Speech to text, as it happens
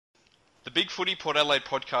The Big Footy Port Adelaide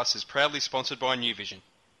podcast is proudly sponsored by New Vision.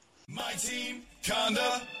 My team,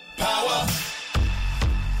 Conda, power.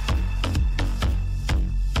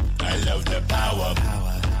 I love the power.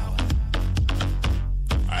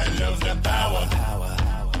 I love the power.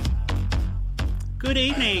 Good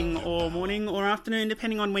evening, or morning, or afternoon,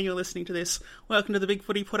 depending on when you're listening to this. Welcome to the Big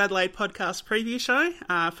Footy Port Adelaide podcast preview show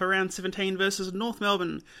for round 17 versus North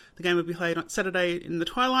Melbourne. The game will be played on Saturday in the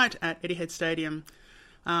twilight at Etihad Stadium.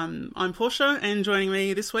 I'm Portia, and joining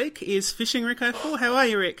me this week is Fishing Rick O'Fall. How are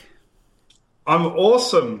you, Rick? I'm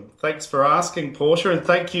awesome. Thanks for asking, Portia, and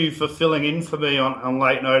thank you for filling in for me on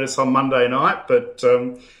late notice on Monday night. But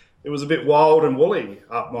it was a bit wild and woolly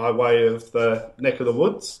up my way of the neck of the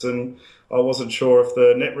woods, and I wasn't sure if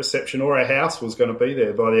the net reception or our house was going to be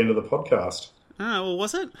there by the end of the podcast. Oh, well,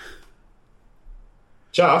 was it?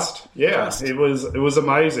 Just. It was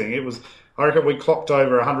amazing. I reckon we clocked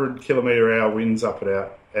over 100 km/h winds up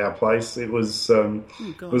at our place. It was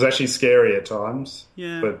actually scary at times.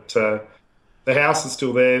 Yeah. But the house is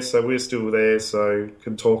still there, so we're still there, so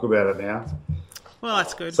can talk about it now. Well,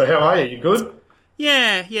 that's good. So how are you? You good?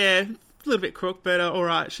 Yeah. A little bit crook, but all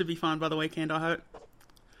right. Should be fine by the weekend, I hope.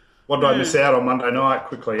 What did I miss out on Monday night?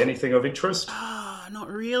 Quickly, anything of interest? Not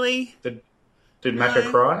really. Did Macca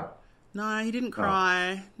cry? No, he didn't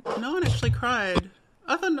cry. No one actually cried.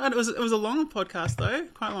 I thought it was a long podcast though,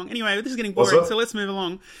 quite long. Anyway, this is getting boring, so let's move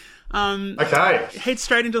along. Okay. Head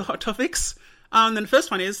straight into the hot topics. Then the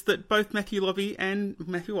first one is that both Matthew Lobby and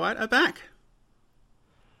Matthew White are back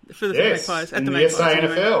for the Magpies at the Magpies.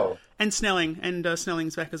 SANFL. Anyway. And Snelling,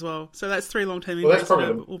 Snelling's back as well. So that's three long-term injuries that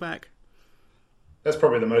are all back. That's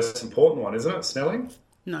probably the most important one, isn't it, Snelling?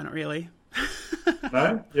 No, not really.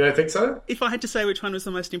 No? You don't think so? If I had to say which one was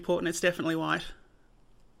the most important, it's definitely White.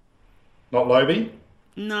 Not Lobie?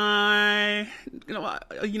 No.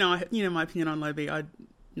 You know my opinion on Lobie.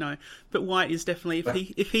 No. But White is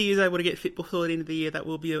definitely, if he is able to get fit before the end of the year, that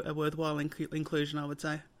will be a worthwhile inclusion, I would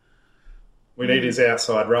say. We need his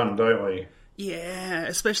outside run, don't we? Yeah,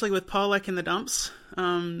 especially with Polak in the dumps.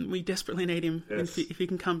 We desperately need him. Yes. If he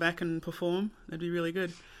can come back and perform, that'd be really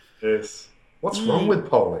good. Yes. What's wrong with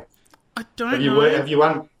Polak? I don't know.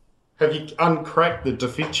 Have you uncracked the Da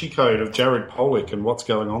Vinci Code of Jared Polak and what's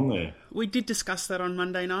going on there? We did discuss that on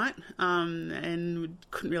Monday night, and we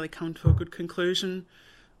couldn't really come to a good conclusion.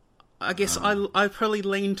 I guess I probably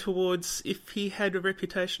lean towards if he had a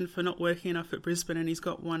reputation for not working enough at Brisbane and he's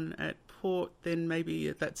got one at Port, then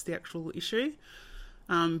maybe that's the actual issue.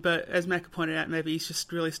 But as Macca pointed out, maybe he's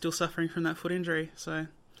just really still suffering from that foot injury. So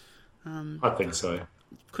I think so.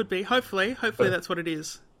 Could be. Hopefully that's what it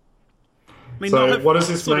is. I mean, so what does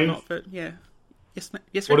this mean? Not, but yeah.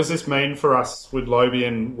 Yes. What does this mean for us with Lobie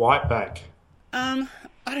and White back? I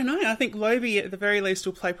don't know. I think Lobie, at the very least,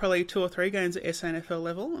 will play probably 2 or 3 games at SANFL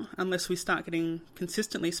level, unless we start getting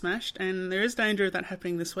consistently smashed. And there is danger of that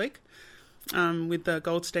happening this week, with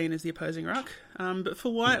Goldstein as the opposing ruck. But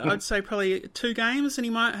for White, I'd say probably 2 games, and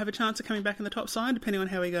he might have a chance of coming back in the top side, depending on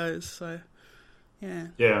how he goes. So, yeah.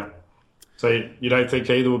 Yeah. So you don't think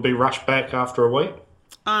either will be rushed back after a week?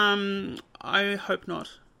 I hope not.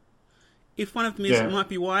 If one of them is, it might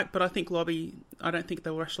be White, but I think Lobby, I don't think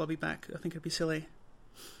they'll rush Lobby back. I think it'd be silly.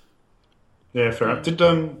 Yeah, fair enough. Did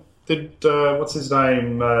what's his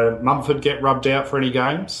name, Mumford get rubbed out for any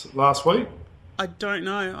games last week? I don't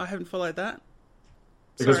know. I haven't followed that.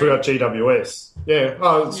 Because we got GWS. Yeah.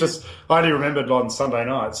 Oh, it's just, I only remembered on Sunday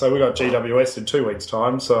night. So we got GWS in 2 weeks'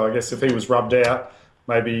 time. So I guess if he was rubbed out,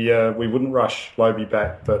 maybe we wouldn't rush Lobie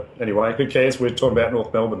back. But anyway, who cares? We're talking about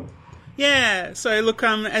North Melbourne. Yeah, so look,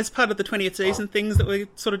 as part of the 20th season things that we're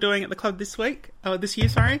sort of doing at the club this year,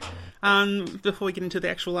 before we get into the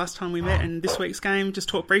actual last time we met and this week's game, just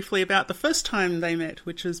talk briefly about the first time they met,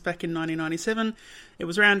 which was back in 1997. It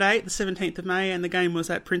was round 8, the 17th of May, and the game was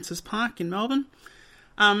at Princes Park in Melbourne.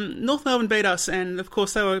 North Melbourne beat us, and of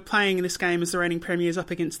course they were playing in this game as the reigning premiers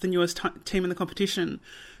up against the newest team in the competition.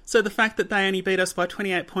 So the fact that they only beat us by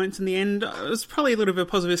 28 points in the end was probably a little bit of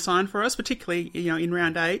a positive sign for us, particularly in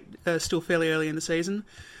round 8, still fairly early in the season.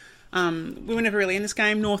 We were never really in this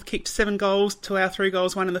game. North kicked 7 goals to our 3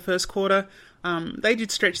 goals, 1 in the first quarter. They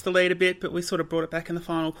did stretch the lead a bit, but we sort of brought it back in the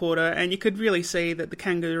final quarter, and you could really see that the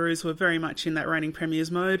Kangaroos were very much in that reigning premiers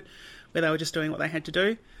mode, where they were just doing what they had to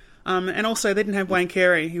do. And also, they didn't have Wayne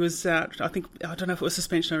Carey. He was out, I don't know if it was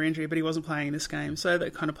suspension or injury, but he wasn't playing in this game, so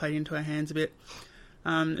that kind of played into our hands a bit.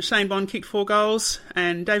 Shane Bond kicked 4 goals,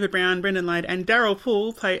 and David Brown, Brendan Lade, and Darryl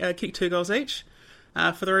Poole kicked 2 goals each.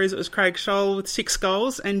 For the Roos, it was Craig Scholl with 6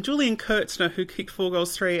 goals, and Julian Kurtzner, who kicked 4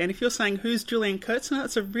 goals, 3. And if you're saying, who's Julian Kurtzner?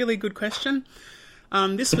 That's a really good question.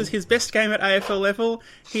 This was his best game at AFL level.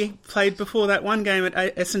 He played before that one game at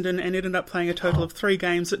Essendon and ended up playing a total of 3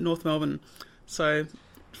 games at North Melbourne. So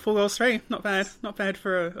 4 goals, 3, not bad. Not bad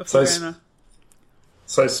for a full gamer.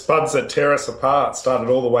 So spuds that tear us apart started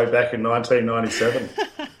all the way back in 1997.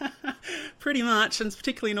 Pretty much, and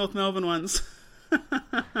particularly North Melbourne ones.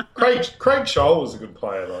 Craig Scholl was a good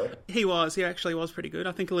player, though. He actually was pretty good.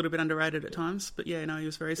 I think a little bit underrated at times, but yeah, no, he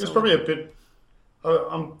was very solid. He was probably a bit...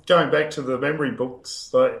 I'm going back to the memory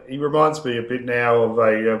books. He reminds me a bit now of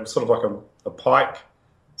a sort of like a Pike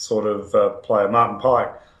sort of player, Martin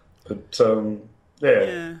Pike. But,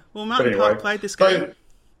 yeah. Well, Martin Pike played this game.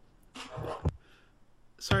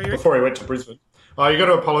 Sorry, Rick? Before he went to Brisbane. Oh, you got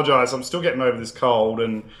to apologise. I'm still getting over this cold,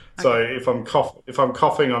 and so if I'm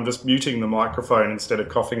coughing, I'm just muting the microphone instead of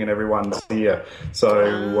coughing in everyone's ear.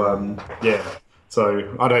 So yeah.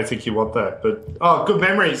 So I don't think you want that. But good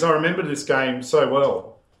memories. I remember this game so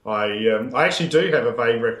well. I actually do have a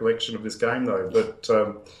vague recollection of this game though. But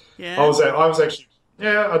I was actually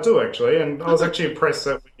I do actually, and I was actually impressed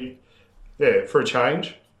that for a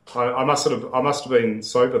change. I must have been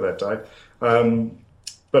sober that day.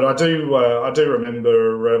 But I do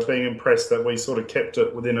remember being impressed that we sort of kept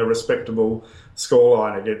it within a respectable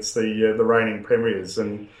scoreline against the reigning premiers.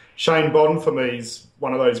 And Shane Bond for me is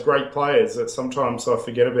one of those great players that sometimes I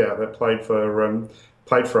forget about that played for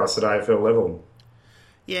us at AFL level.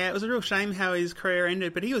 Yeah, it was a real shame how his career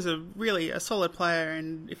ended, but he was a solid player,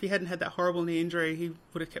 and if he hadn't had that horrible knee injury, he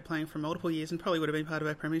would have kept playing for multiple years and probably would have been part of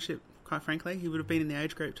our premiership. Quite frankly, he would have been in the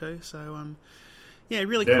age group too. So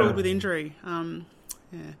really cruelled with injury.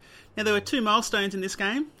 Yeah. Now, there were 2 milestones in this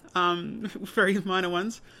game, very minor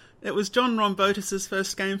ones. It was John Rombotis'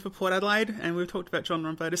 first game for Port Adelaide, and we've talked about John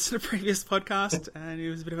Rombotis in a previous podcast, and he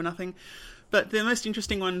was a bit of a nothing. But the most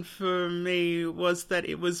interesting one for me was that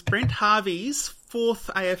it was Brent Harvey's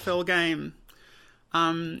 4th AFL game.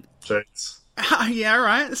 Jeez. Yeah,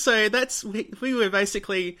 right. So we were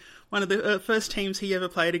basically one of the first teams he ever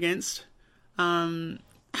played against.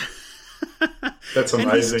 That's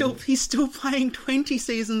amazing. And he's still playing 20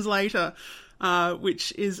 seasons later,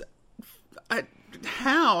 which is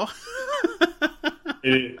how?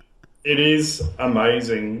 It is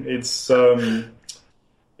amazing. It's sort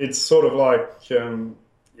of like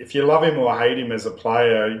if you love him or hate him as a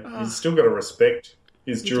player, you've still got to respect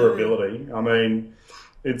his durability. I mean,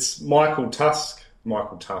 it's Michael Tuck-esque in a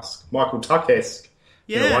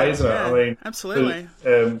way, isn't it? I mean, absolutely.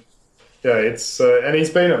 Yeah, it's and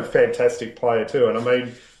he's been a fantastic player too. And I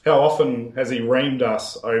mean, how often has he reamed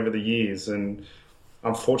us over the years? And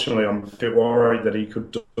unfortunately, I'm a bit worried that he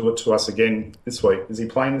could do it to us again this week. Is he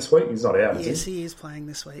playing this week? He's not out, is he? Yes, he is playing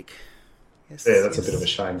this week. Yes, yeah, that's a bit of a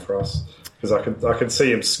shame for us because I could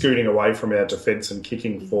see him scooting away from our defence and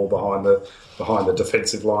kicking for behind the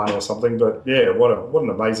defensive line or something. But yeah, what an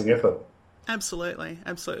amazing effort. Absolutely.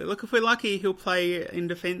 Look, if we're lucky, he'll play in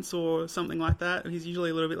defence or something like that. He's usually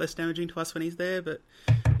a little bit less damaging to us when he's there, but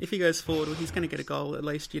if he goes forward, he's going to get a goal at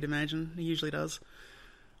least, you'd imagine. He usually does.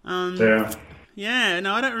 Yeah,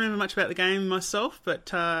 no, I don't remember much about the game myself, but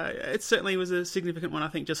it certainly was a significant one, I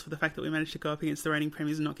think, just for the fact that we managed to go up against the reigning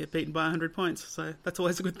premiers and not get beaten by 100 points, so that's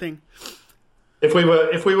always a good thing. If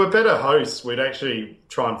we were better hosts, we'd actually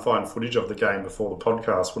try and find footage of the game before the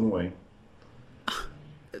podcast, wouldn't we?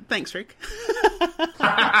 Thanks, Rick.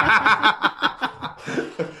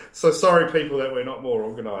 So sorry, people, that we're not more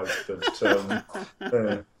organised,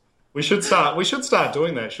 but we should start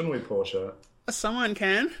doing that, shouldn't we, Portia? Someone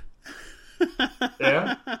can.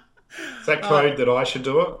 Yeah, is that code that I should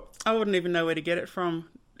do it? I wouldn't even know where to get it from.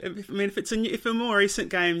 If it's a more recent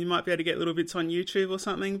game, you might be able to get little bits on YouTube or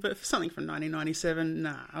something. But for something from 1997,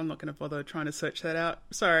 nah, I'm not going to bother trying to search that out.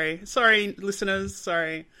 Sorry, listeners.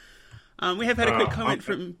 Sorry. We have had a quick comment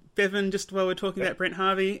from Bevan just while we're talking about Brent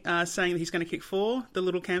Harvey, saying that he's going to kick 4, the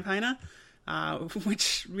little campaigner,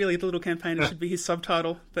 which really the little campaigner should be his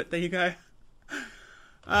subtitle. But there you go.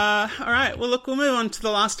 All right, well, look, we'll move on to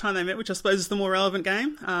the last time they met, which I suppose is the more relevant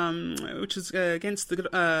game, which was against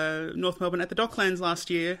the North Melbourne at the Docklands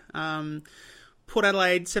last year. Port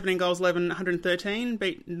Adelaide, 17 goals, 11, 113,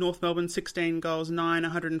 beat North Melbourne, 16 goals, 9,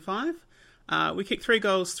 105. We kicked 3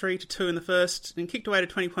 goals, 3-2 in the first, and kicked away to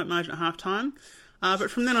 20-point margin at half-time.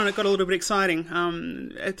 But from then on, it got a little bit exciting.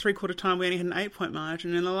 At three-quarter time, we only had an 8-point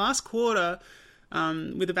margin. In the last quarter,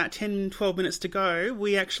 with about 10-12 minutes to go,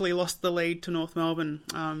 we actually lost the lead to North Melbourne.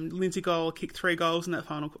 Lindsay Thomas kicked 3 goals in that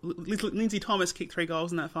final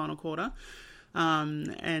quarter.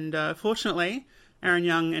 Fortunately, Aaron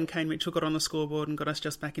Young and Kane Mitchell got on the scoreboard and got us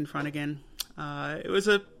just back in front again. It was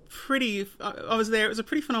a pretty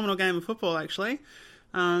phenomenal game of football, actually.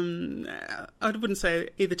 I wouldn't say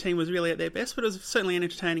either team was really at their best, but it was certainly an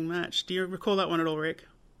entertaining match. Do you recall that one at all, Rick?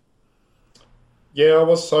 Yeah, I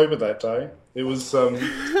was sober that day. It was. I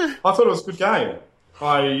thought it was a good game.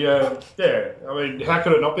 I mean, how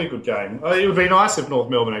could it not be a good game? It would be nice if North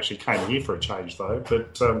Melbourne actually came here for a change, though.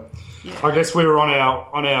 But I guess we were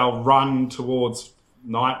on our run towards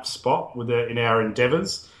ninth spot in our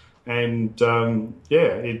endeavours, and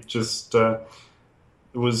it just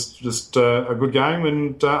it was just a good game,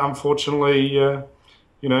 and unfortunately,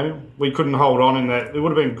 we couldn't hold on in that. It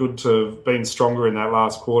would have been good to have been stronger in that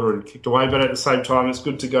last quarter and kicked away, but at the same time, it's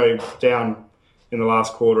good to go down in the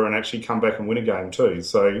last quarter and actually come back and win a game too.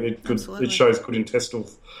 So it shows good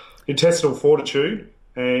intestinal fortitude,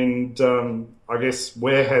 and I guess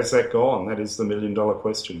where has that gone? That is the $1 million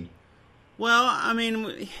question. Well, I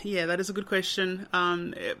mean, yeah, that is a good question.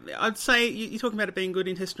 I'd say you're talking about it being good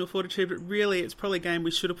intestinal fortitude, but really it's probably a game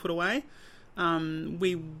we should have put away.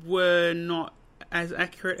 We were not as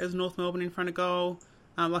accurate as North Melbourne in front of goal.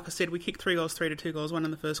 Like I said, we kicked 3 goals, 3 to 2 goals, 1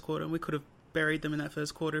 in the first quarter, and we could have buried them in that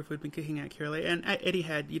first quarter if we'd been kicking accurately. And at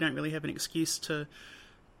Etihad, you don't really have an excuse to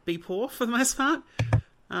be poor for the most part.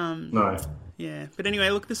 No. Yeah, but anyway,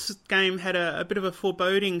 look, this game had a bit of a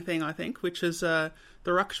foreboding thing, I think, which is the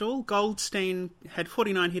ruck duel. Goldstein had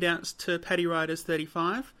 49 hitouts to Paddy Ryder's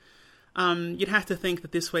 35. You'd have to think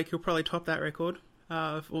that this week he'll probably top that record. Or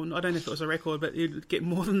I don't know if it was a record, but you'd get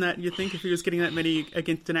more than that, you'd think, if he was getting that many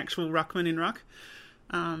against an actual ruckman in ruck.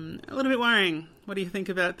 A little bit worrying. What do you think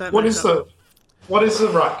about that? What is the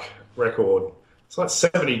ruck record? It's like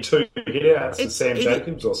 72 hitouts to Sam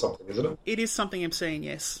Jacobs or something, isn't it? It is something obscene,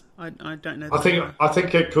 yes. I don't know. I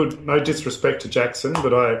think it could. No disrespect to Jackson,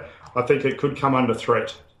 but I think it could come under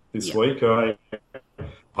threat this week. I'm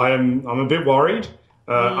a bit worried.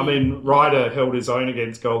 I mean, Ryder held his own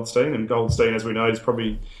against Goldstein, and Goldstein, as we know, is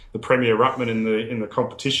probably the premier ruckman in the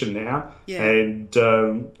competition now, and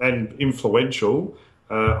influential.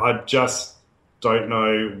 I just don't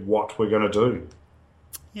know what we're going to do.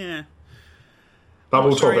 Yeah. But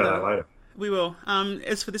we'll talk about that later. We will.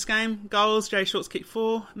 As for this game, goals, Jay Shorts kicked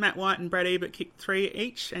 4, Matt White and Brad Ebert kicked 3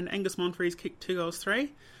 each, and Angus Monfries kicked 2 goals, 3.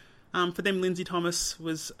 For them, Lindsay Thomas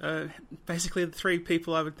was basically the 3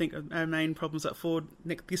 people I would think are our main problems up forward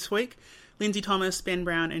this week. Lindsay Thomas, Ben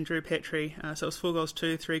Brown and Drew Petrie. So it was 4 goals,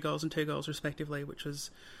 2, 3 goals and 2 goals respectively, which was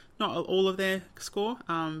not all of their score,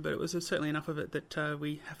 but it was certainly enough of it that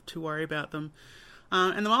we have to worry about them.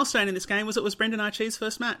 And the milestone in this game was Brendan Archie's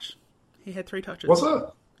first match. He had 3 touches. Was it?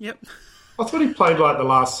 Yep. I thought he played like the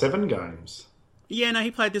last 7 games. Yeah, no,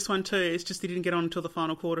 he played this one too. It's just he didn't get on until the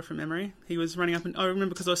final quarter from memory. He was running up, and I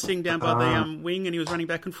remember because I was sitting down by the wing, and he was running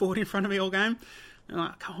back and forward in front of me all game. And I'm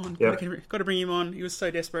like, come on, got to bring him on. He was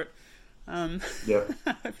so desperate.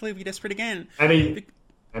 Hopefully he'll be desperate again. And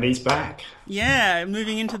he's back. Yeah,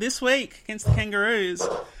 moving into this week against the Kangaroos.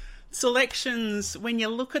 Selections, when you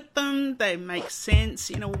look at them, they make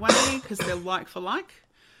sense in a way because they're like for like.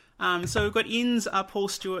 So we've got ins are Paul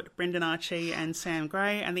Stewart, Brendan Archie and Sam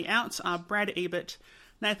Gray, and the outs are Brad Ebert,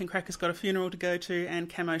 Nathan Cracker's got a funeral to go to, and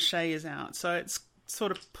Cam O'Shea is out. So it's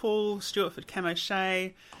sort of Paul Stewart for Cam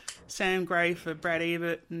O'Shea, Sam Gray for Brad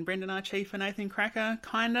Ebert, and Brendan Archie for Nathan Cracker,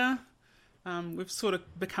 kinda. We've sort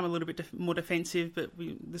of become a little bit more defensive, but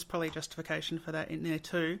there's probably a justification for that in there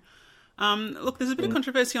too. Look, there's a bit of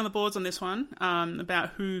controversy on the boards on this one about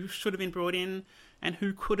who should have been brought in and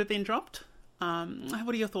who could have been dropped.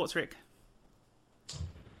 What are your thoughts, Rick?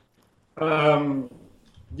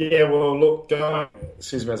 Yeah, well, look,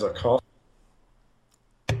 excuse me as I cough.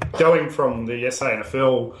 Going from the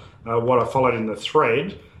SANFL, what I followed in the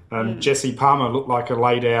thread, Jesse Palmer looked like a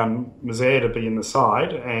lay-down Mazaire to be in the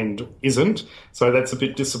side and isn't, so that's a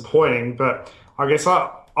bit disappointing. But I guess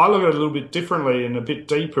I look at it a little bit differently and a bit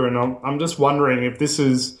deeper, and I'm just wondering if this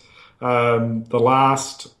is the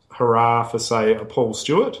last hurrah for, say, a Paul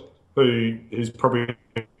Stewart, who's probably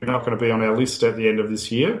not going to be on our list at the end of this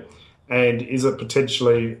year, and is it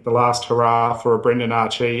potentially the last hurrah for a Brendan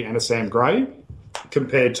Archie and a Sam Gray,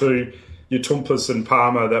 compared to your Tumpus and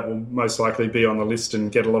Palmer that will most likely be on the list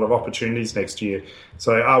and get a lot of opportunities next year.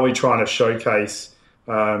 So are we trying to showcase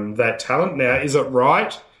that talent? Now, is it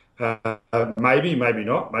right? Maybe, maybe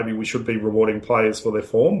not. Maybe we should be rewarding players for their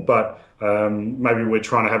form, but maybe we're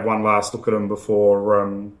trying to have one last look at them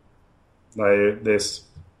before there's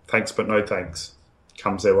thanks but no thanks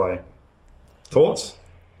comes their way. Thoughts?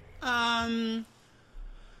 I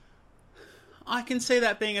can see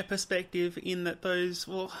that being a perspective in that those,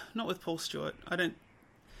 well, not with Paul Stewart,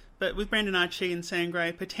 but with Brendan Archie and Sam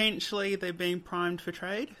Gray, potentially they're being primed for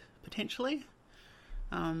trade, potentially.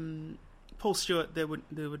 Paul Stewart, there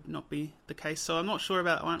would not be the case. So I'm not sure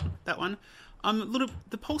about that one.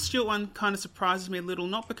 The Paul Stewart one kind of surprises me a little,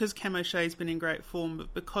 not because Cam O'Shea's been in great form,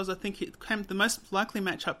 but because I think the most likely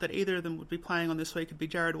matchup that either of them would be playing on this week would be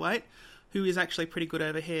Jared Waite, who is actually pretty good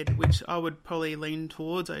overhead, which I would probably lean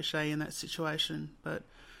towards O'Shea in that situation. But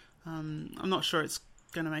I'm not sure it's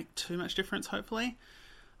going to make too much difference, hopefully.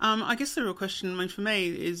 I guess the real question, for me,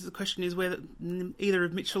 is whether either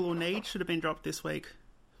of Mitchell or Need should have been dropped this week.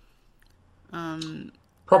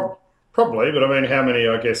 Probably, but how many,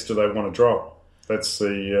 I guess, do they want to drop? That's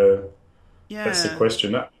the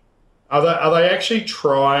question. Are they actually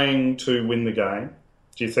trying to win the game,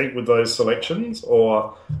 do you think, with those selections,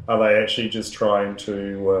 or are they actually just trying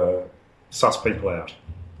to suss people out?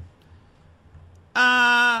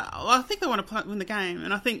 I think they want to win the game,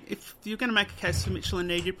 and I think if you're going to make a case for Mitchell and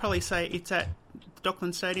Need, you'd probably say it's at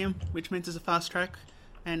Dockland Stadium, which means it's a fast track,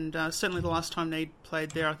 and certainly the last time Need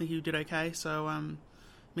played there, I think he did okay, so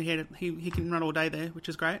he can run all day there, which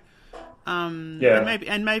is great. And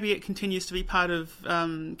maybe it continues to be part of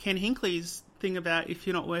Ken Hinckley's thing about if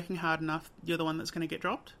you're not working hard enough, you're the one that's going to get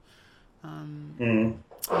dropped.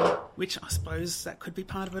 Which I suppose that could be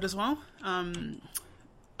part of it as well. I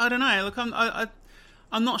don't know. Look,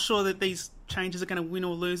 I'm not sure that these changes are going to win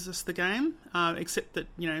or lose us the game, except that,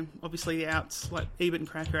 obviously the outs, like Ebert and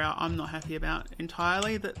Cracker out, I'm not happy about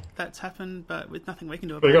entirely that's happened, but with nothing we can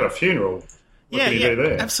do about it. We've got a funeral. What can you do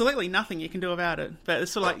there? Absolutely nothing you can do about it. But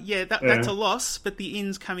it's sort of like, that's a loss, but the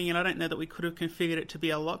ins coming in, I don't know that we could have configured it to be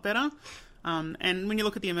a lot better. And when you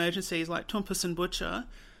look at the emergencies, like Tompus and Butcher,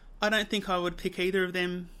 I don't think I would pick either of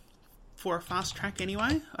them for a fast track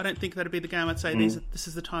anyway. I don't think that'd be the game I'd say this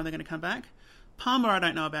is the time they're going to come back. Palmer I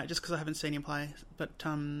don't know about, just because I haven't seen him play, but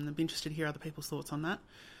I'd be interested to hear other people's thoughts on that.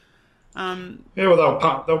 They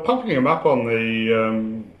were pumping him up on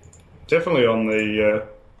the definitely on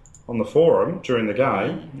the forum during the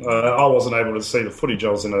game. I wasn't able to see the footage. I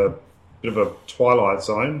was in a bit of a twilight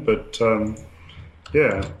zone, but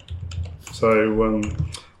yeah. So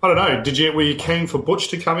I don't know. Were you keen for Butch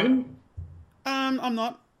to come in? I'm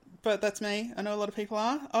not. But that's me. I know a lot of people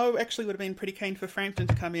are. I actually would have been pretty keen for Frampton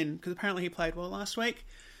to come in, because apparently he played well last week.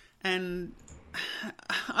 And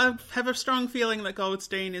I have a strong feeling that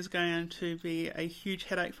Goldstein is going to be a huge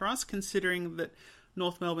headache for us, considering that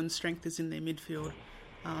North Melbourne's strength is in their midfield.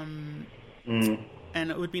 And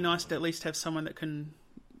it would be nice to at least have someone that can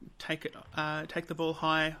take the ball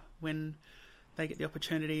high when they get the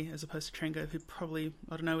opportunity, as opposed to Trengo, who probably,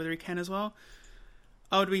 I don't know whether he can as well.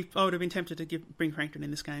 I would have been tempted to bring Frankton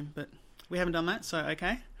in this game, but we haven't done that, so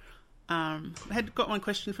okay. I had got one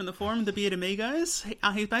question from the forum, the Beard Amigos.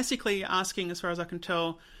 He's basically asking, as far as I can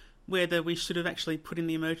tell, whether we should have actually put in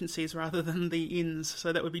the emergencies rather than the ins.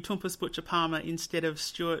 So that would be Tompus, Butcher, Palmer instead of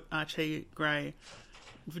Stewart, Archie, Gray.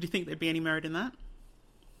 Do you think there'd be any merit in that?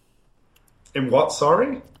 In what,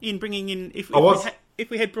 sorry? In bringing in... If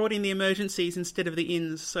we had brought in the emergencies instead of the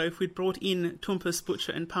ins, so if we'd brought in Tompus,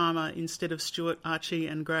 Butcher and Palmer instead of Stewart, Archie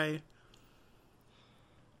and Gray.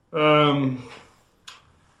 Well,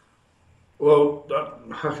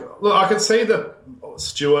 look, I can see the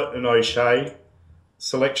Stewart and O'Shea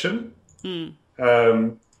selection. Like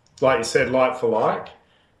you said, like for like.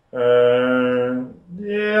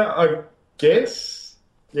 Yeah, I guess.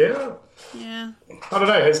 Yeah. Yeah. I don't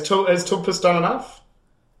know. Has Tompus done enough?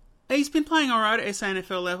 He's been playing all right at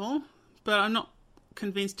SANFL level, but I'm not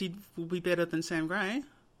convinced he will be better than Sam Gray.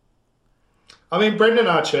 Brendan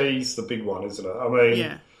Archie's the big one, isn't it?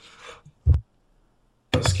 Yeah.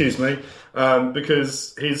 Excuse me.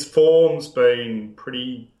 Because his form's been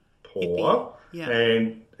pretty poor. Yeah.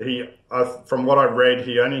 And from what I've read,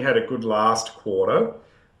 he only had a good last quarter.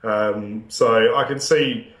 So I can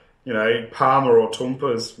see, Palmer or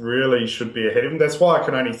Tompus really should be ahead of him. That's why I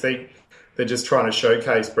can only think they're just trying to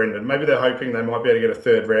showcase Brendan. Maybe they're hoping they might be able to get a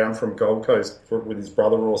third round from Gold Coast with his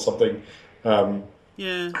brother or something. And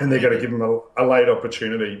they're going to give him a late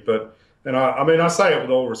opportunity. I say it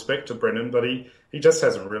with all respect to Brendan, but he just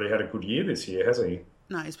hasn't really had a good year this year, has he?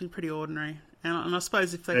 No, he's been pretty ordinary. And I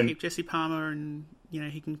suppose if they keep Jesse Palmer and,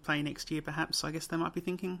 he can play next year perhaps, I guess they might be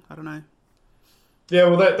thinking. I don't know. Yeah,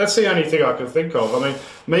 well, that's the only thing I can think of.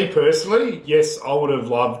 Me personally, yes, I would have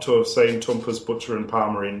loved to have seen Tompus, Butcher and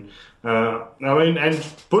Palmer in. And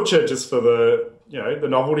Butcher just for the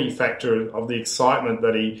novelty factor of the excitement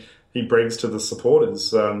that he brings to the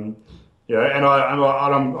supporters. And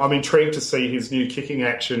I'm intrigued to see his new kicking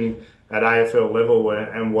action at AFL level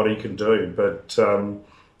and what he can do. But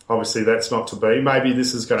obviously that's not to be. Maybe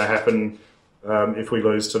this is going to happen if we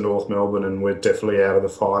lose to North Melbourne and we're definitely out of the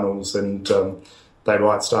finals, and they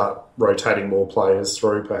might start rotating more players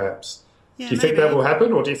through perhaps. Yeah, do you think that will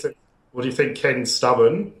happen, or do you think... Or do you think Ken's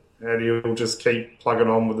stubborn and he'll just keep plugging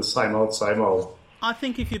on with the same old, same old? I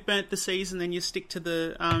think if you've burnt the season, then you stick to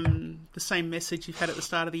the same message you've had at the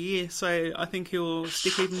start of the year. So I think he'll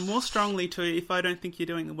stick even more strongly to if I don't think you're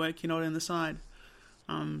doing the work, you're not in the side.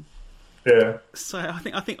 Yeah. So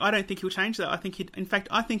I don't think he'll change that. In fact,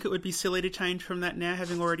 I think it would be silly to change from that now,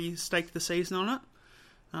 having already staked the season on it.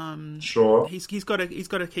 Sure. He's got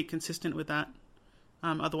to keep consistent with that.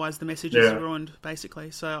 Otherwise, the message is ruined,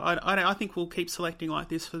 basically. So I think we'll keep selecting like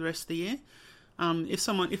this for the rest of the year.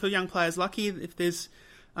 If a young player's lucky,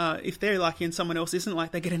 if they're lucky and someone else isn't,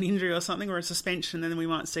 like they get an injury or something or a suspension, then we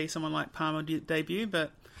might see someone like Palmer debut.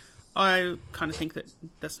 But I kind of think that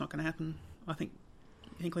that's not going to happen. I think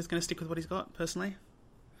Hinckley's going to stick with what he's got, personally.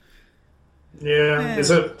 Yeah. Is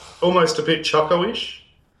it almost a bit Choco-ish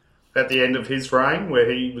at the end of his reign,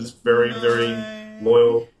 where he was very, very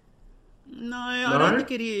loyal? No, I don't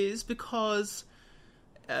think it is, because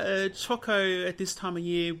Choco at this time of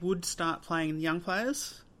year would start playing the young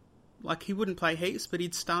players. Like, he wouldn't play heaps, but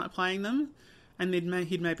he'd start playing them, and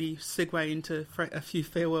he'd maybe segue into a few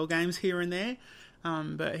farewell games here and there.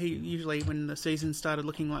 But he usually, when the season started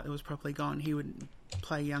looking like it was properly gone, he would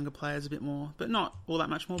play younger players a bit more, but not all that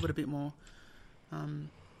much more, but a bit more.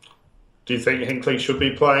 Do you think Hinckley should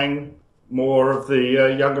be playing more of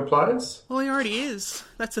the younger players? Well, he already is.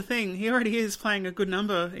 That's the thing. He already is playing a good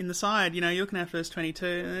number in the side. You know, you're looking at first 22,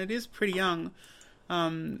 and it is pretty young.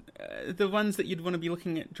 The ones that you'd want to be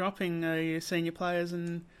looking at dropping are your senior players,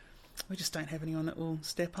 and we just don't have anyone that will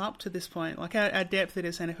step up to this point. Like, our depth at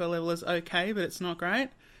SNFL level is okay, but it's not great.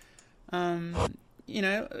 You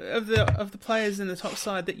know, of the players in the top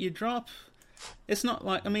side that you drop, it's not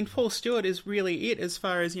like, I mean, Paul Stewart is really it as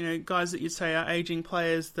far as, you know, guys that you'd say are ageing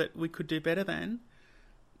players that we could do better than.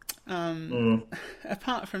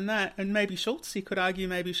 Apart from that, and maybe Schultz, you could argue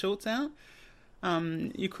maybe Schultz out.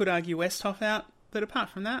 You could argue Westhoff out. But apart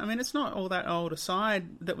from that, I mean, it's not all that old a side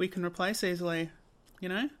that we can replace easily, you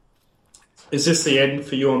know? Is this the end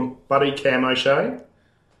for you and buddy Cam O'Shea?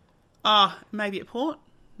 Maybe at Port.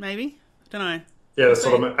 Maybe. Don't know. Yeah, that's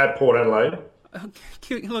what I'm at Port Adelaide.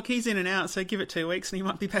 Look, he's in and out, so give it 2 weeks and he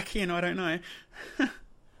might be back in. I don't know. I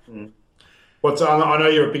know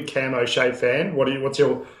you're a big Cam O'Shea fan. What's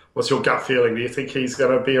your gut feeling? Do you think he's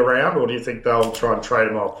going to be around, or do you think they'll try and trade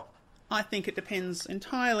him off? I think it depends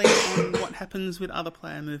entirely on what happens with other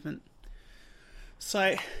player movement.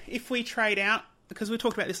 So if we trade out, because we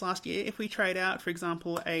talked about this last year, if we trade out, for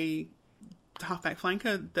example, a halfback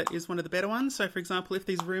flanker that is one of the better ones. So, for example, if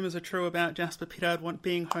these rumours are true about Jasper Pittard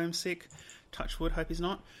being homesick, touch wood, hope he's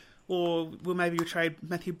not, or maybe we trade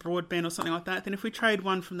Matthew Broadbent or something like that, then if we trade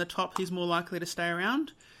one from the top, he's more likely to stay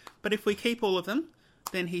around. But if we keep all of them,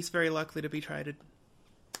 then he's very likely to be traded.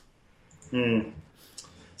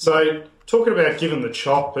 So, talking about giving the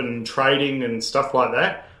chop and trading and stuff like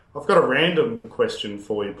that, I've got a random question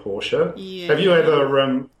for you, Portia. Yeah. Have you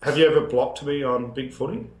ever blocked me on Big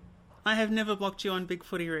Footy? I have never blocked you on Big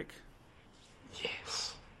Footy, Rick.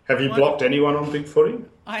 Yes. Have you blocked anyone on Big Footy?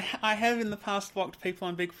 I have in the past blocked people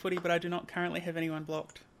on Big Footy, but I do not currently have anyone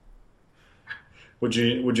blocked. Would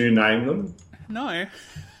you name them? No.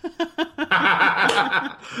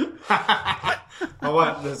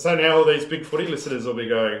 So now all these Big Footy listeners will be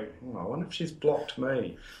going, I wonder if she's blocked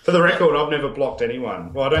me. For the record, I've never blocked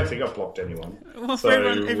anyone. Well, I don't think I've blocked anyone. Well, for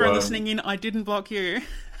everyone listening in, I didn't block you.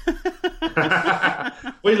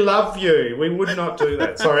 We love you. We would not do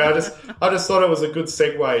that. Sorry, I just thought it was a good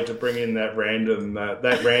segue to bring in that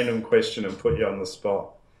random question and put you on the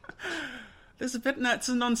spot. There's a bit. No, it's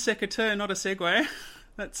a non sequitur, not a segue.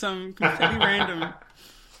 That's completely random.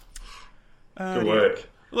 Good work.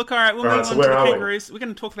 Look, all right, we'll move on to the Kangaroos. We're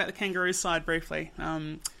going to talk about the Kangaroos side briefly.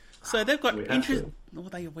 So they've got interest. Well,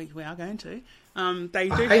 we are going to. They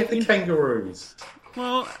do. I hate the Kangaroos.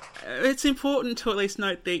 Well, it's important to at least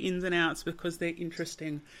note their ins and outs because they're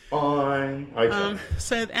interesting. Fine. Okay.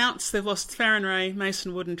 So the outs, they've lost Farron Ray,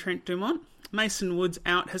 Mason Wood and Trent Dumont. Mason Wood's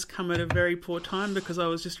out has come at a very poor time because I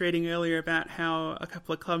was just reading earlier about how a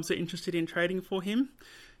couple of clubs are interested in trading for him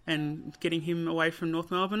and getting him away from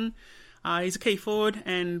North Melbourne. He's a key forward,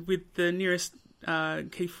 and with the nearest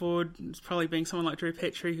key forward probably being someone like Drew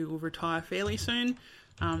Petrie, who will retire fairly soon,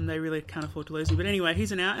 they really can't afford to lose him. But anyway,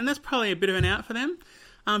 he's an out, and that's probably a bit of an out for them.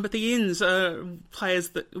 But the ins are players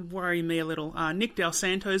that worry me a little. Nick Del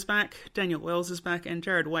Santo's back, Daniel Wells is back, and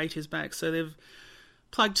Jared Waite is back. So they've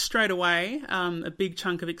plugged straight away a big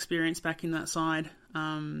chunk of experience back in that side.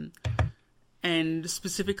 And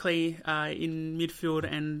specifically in midfield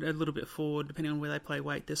and a little bit forward, depending on where they play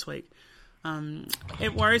Waite this week.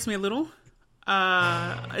 It worries me a little.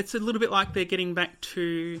 It's a little bit like they're getting back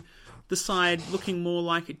to the side looking more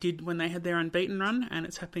like it did when they had their unbeaten run, and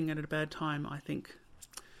it's happening at a bad time, I think.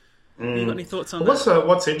 You got any thoughts on that?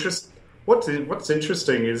 What's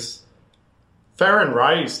interesting is Farron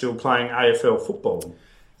Ray is still playing AFL football.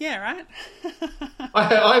 Yeah, right?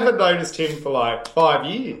 I haven't noticed him for like 5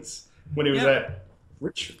 years when he was at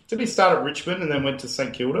Did he start at Richmond and then went to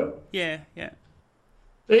St Kilda? Yeah.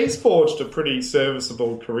 He's forged a pretty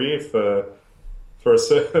serviceable career for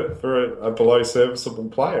a below serviceable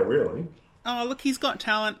player, really. Oh, look, he's got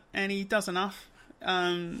talent and he does enough.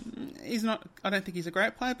 He's not. I don't think he's a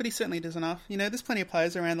great player, but he certainly does enough. There's plenty of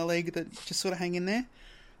players around the league that just sort of hang in there.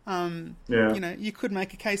 You could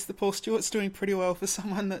make a case that Paul Stewart's doing pretty well for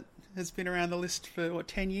someone that has been around the list for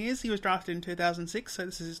 10 years. He was drafted in 2006, so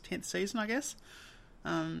this is his 10th season, I guess.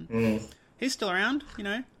 He's still around,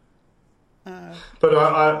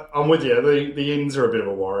 But I'm with you. The ins are a bit of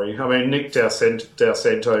a worry. I mean, Nick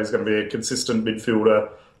Dalcento is going to be a consistent midfielder.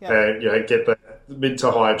 Get the mid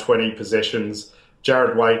to high 20 possessions.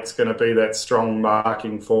 Jared Waite's going to be that strong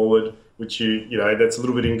marking forward, which that's a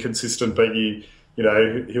little bit inconsistent, but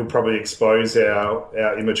he'll probably expose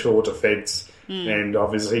our immature defence. And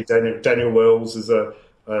obviously Daniel Wells is a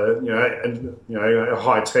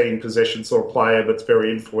high team possession sort of player, but it's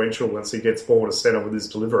very influential once he gets ball to centre with his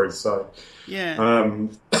delivery. So,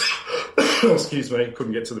 excuse me,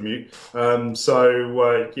 couldn't get to the mute. And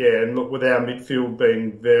look, with our midfield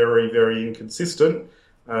being very, very inconsistent,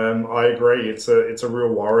 I agree. It's a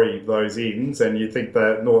real worry, those ins, and you think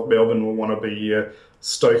that North Melbourne will want to be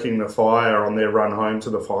stoking the fire on their run home to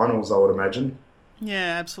the finals, I would imagine.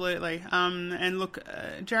 Yeah, absolutely. And look,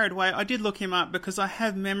 Jared Waite, I did look him up because I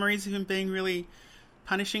have memories of him being really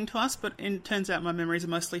punishing to us, but it turns out my memories are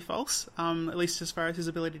mostly false, at least as far as his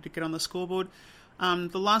ability to get on the scoreboard. The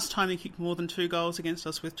last time he kicked more than 2 goals against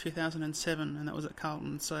us was 2007, and that was at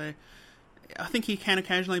Carlton. So I think he can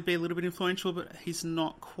occasionally be a little bit influential, but he's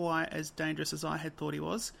not quite as dangerous as I had thought he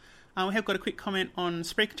was. We have got a quick comment on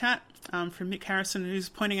Spreaker Chat from Mick Harrison, who's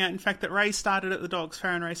pointing out, in fact, that Ray started at the Dogs.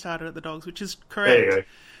 Farron Ray started at the Dogs, which is correct. There you go.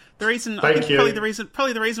 The reason, I think,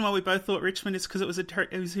 probably the reason why we both thought Richmond is because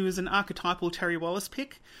he was an archetypal Terry Wallace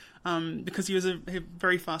pick, because he was a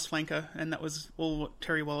very fast flanker, and that was all what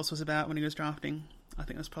Terry Wallace was about when he was drafting. I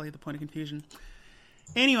think that's probably the point of confusion.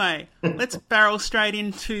 Anyway, let's barrel straight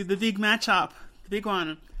into the big matchup, the big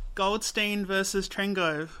one: Goldstein versus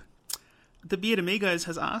Trengove. The Beard Amigos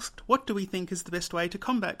has asked, what do we think is the best way to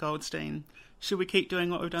combat Goldstein? Should we keep doing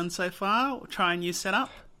what we've done so far, or try a new setup?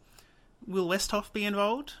 Will Westhoff be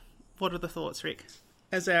involved? What are the thoughts, Rick,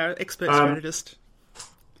 as our expert strategist?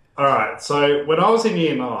 All right, so when I was in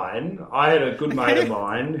Year 9, I had a good mate of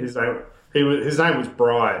mine. His name was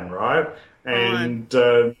Brian, right? And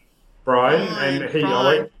Brian,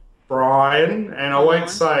 and I won't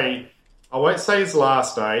say his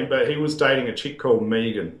last name, but he was dating a chick called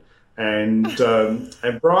Megan. And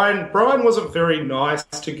Brian wasn't very nice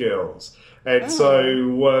to girls, and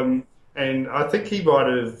so and I think he might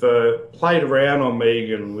have played around on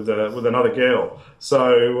Megan with another girl.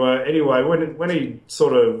 So anyway, when he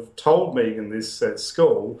sort of told Megan this at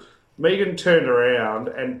school, Megan turned around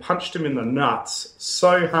and punched him in the nuts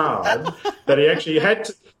so hard that he actually had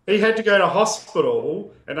to go to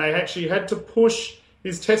hospital, and they actually had to push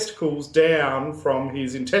his testicles down from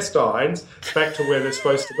his intestines back to where they're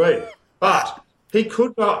supposed to be. But he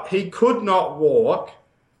could not walk.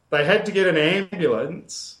 They had to get an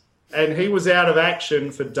ambulance, and he was out of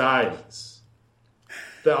action for days.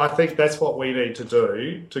 I think that's what we need to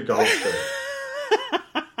do to Goldstein.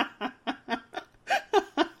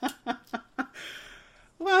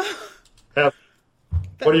 Well,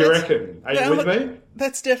 what do you reckon? Are you with me?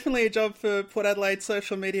 That's definitely a job for Port Adelaide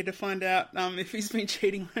social media to find out if he's been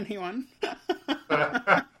cheating on anyone.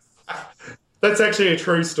 That's actually a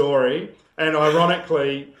true story. And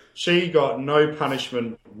ironically, she got no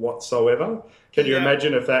punishment whatsoever. Can you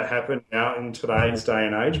imagine if that happened now in today's day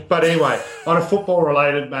and age? But anyway, on a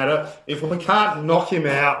football-related matter, if we can't knock him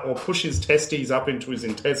out or push his testes up into his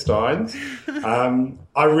intestines, I'm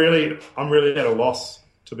really at a loss,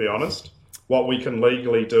 to be honest, what we can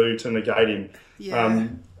legally do to negate him. Yeah.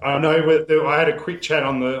 I know I had a quick chat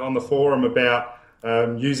on the forum about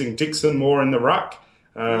using Dixon more in the ruck.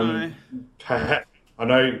 Perhaps, I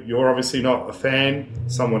know you're obviously not a fan.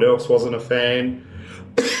 Someone else wasn't a fan.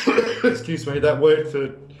 Excuse me. That worked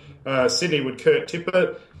for Sydney with Kurt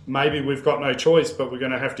Tippett. Maybe we've got no choice, but we're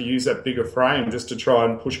going to have to use that bigger frame just to try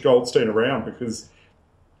and push Goldstein around, because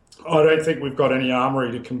I don't think we've got any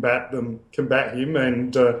armoury to combat him.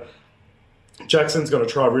 And Jackson's going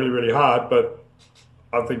to try really, really hard, but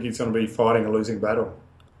I think he's going to be fighting a losing battle.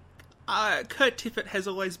 Kurt Tippett has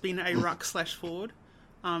always been a ruck/forward.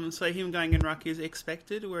 So him going in ruck is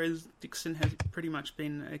expected, whereas Dixon has pretty much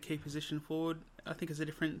been a key position forward. I think it's a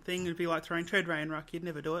different thing. It'd be like throwing Treadray in ruck. You'd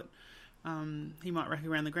never do it. He might ruck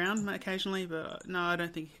around the ground occasionally, but no, I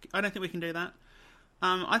don't think we can do that.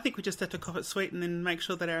 I think we just have to cop it sweet and then make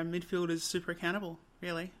sure that our midfield is super accountable.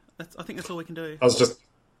 Really, I think that's all we can do. I was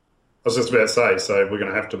just about to say, so we're going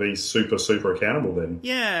to have to be super, super accountable then.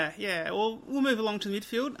 Yeah. Well, we'll move along to the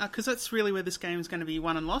midfield because that's really where this game is going to be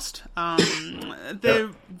won and lost.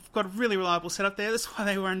 They've got a really reliable setup there. That's why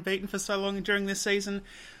they were unbeaten for so long during this season.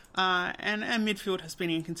 And our midfield has been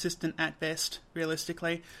inconsistent at best,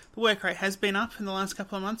 realistically. The work rate has been up in the last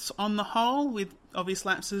couple of months on the whole, with obvious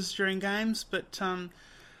lapses during games, but I'm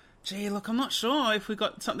not sure if we've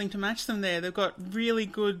got something to match them there. They've got really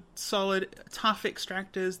good, solid, tough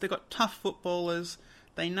extractors. They've got tough footballers.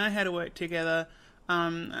 They know how to work together.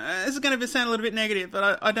 This is going to sound a little bit negative,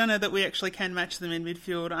 but I don't know that we actually can match them in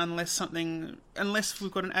midfield unless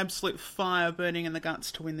we've got an absolute fire burning in the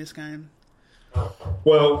guts to win this game.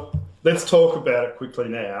 Well, let's talk about it quickly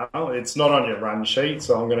now. It's not on your run sheet,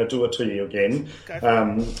 so I'm going to do it to you again. I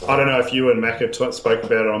don't know if you and Macca spoke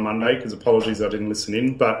about it on Monday, because apologies I didn't listen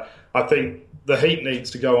in, but I think the heat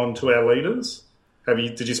needs to go on to our leaders.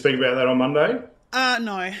 Did you speak about that on Monday?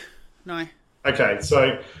 No. Okay,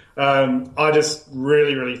 so I just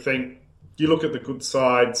really, really think you look at the good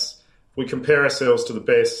sides, we compare ourselves to the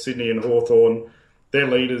best, Sydney and Hawthorn. Their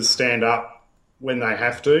leaders stand up when they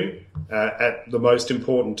have to, at the most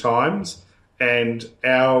important times. And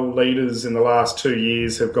our leaders in the last 2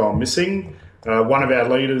 years have gone missing. One of our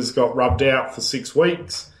leaders got rubbed out for 6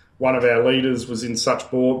 weeks. One of our leaders was in such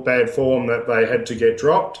bad form that they had to get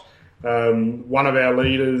dropped. One of our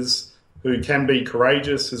leaders, who can be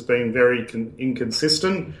courageous, has been very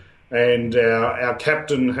inconsistent. And our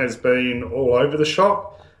captain has been all over the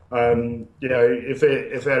shop.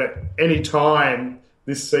 If at any time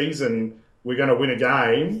this season we're going to win a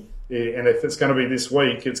game, and if it's going to be this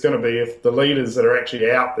week, it's going to be if the leaders that are actually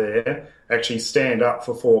out there actually stand up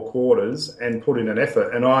for 4 quarters and put in an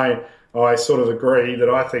effort. And I sort of agree that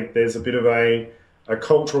I think there's a bit of a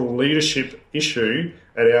cultural leadership issue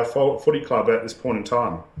at our footy club at this point in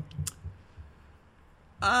time.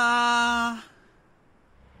 I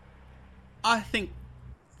think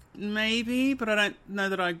maybe, but I don't know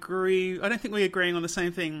that I agree. I don't think we're agreeing on the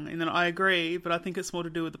same thing. And then I agree, but I think it's more to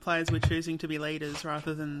do with the players we're choosing to be leaders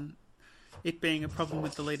rather than it being a problem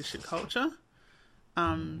with the leadership culture.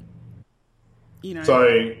 So,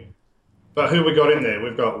 but who we got in there?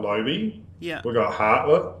 We've got Lobie. Yeah. We've got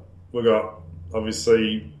Hartlett. We've got,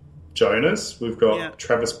 obviously, Jonas. We've got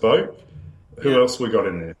Travis Boak. Who else we got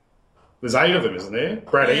in there? There's 8 of them, isn't there?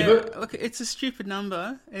 Brad Ebert. Look, it's a stupid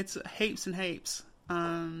number. It's heaps and heaps.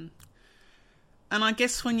 And I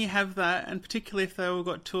guess when you have that, and particularly if they've all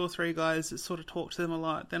got 2 or 3 guys that sort of talk to them a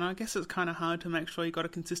lot, then I guess it's kind of hard to make sure you've got a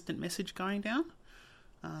consistent message going down.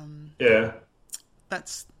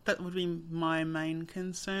 That would be my main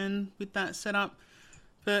concern with that setup.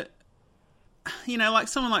 But, like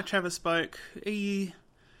someone like Travis Boak, he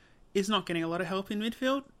is not getting a lot of help in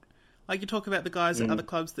midfield. Like, you talk about the guys at other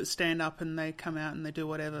clubs that stand up and they come out and they do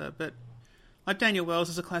whatever, but like Daniel Wells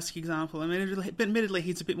is a classic example. I mean, admittedly,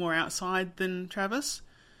 he's a bit more outside than Travis,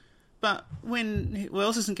 but when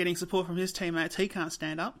Wells isn't getting support from his teammates, he can't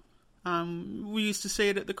stand up. We used to see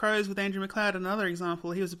it at the Crows with Andrew McLeod, another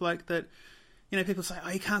example. He was a bloke that, people say,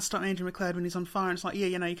 you can't stop Andrew McLeod when he's on fire. And it's like,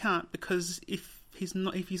 you can't, because if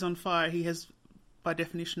he's on fire, he has, by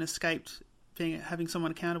definition, escaped having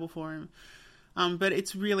someone accountable for him. But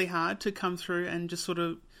it's really hard to come through and just sort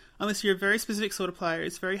of, unless you're a very specific sort of player,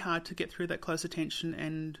 it's very hard to get through that close attention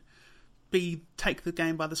and take the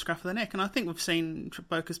game by the scruff of the neck. And I think we've seen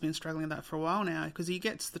Boak has been struggling with that for a while now, because he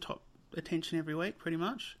gets the top attention every week, pretty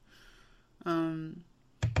much.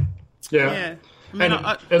 Yeah. I mean,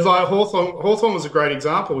 it's like Hawthorn was a great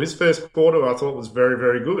example. His first quarter, I thought, was very,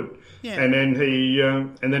 very good. Yeah. And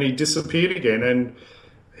then he disappeared again. And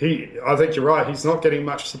I think you're right. He's not getting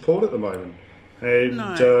much support at the moment. And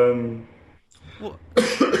no.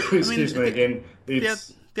 excuse me again. The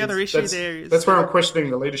other issue there is that's where I'm questioning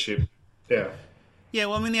the leadership. Yeah. Yeah.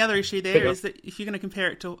 Well, I mean, the other issue there is that if you're going to compare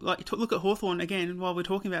it to look at Hawthorn again, while we're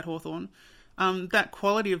talking about Hawthorn, that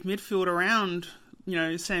quality of midfield around,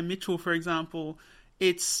 Sam Mitchell, for example,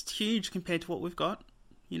 it's huge compared to what we've got.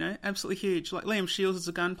 Absolutely huge. Like Liam Shields is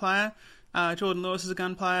a gun player, Jordan Lewis is a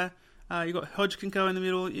gun player. You've got Hodgkinson in the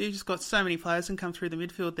middle. You've just got so many players that can come through the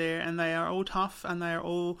midfield there, and they are all tough and they are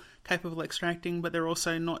all capable of extracting, but they're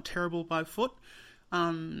also not terrible by foot.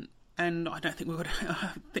 And I don't think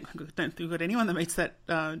we've got anyone that meets that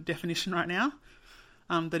definition right now.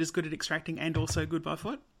 That is good at extracting and also good by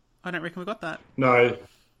foot. I don't reckon we got that. No.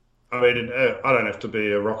 I mean, I don't have to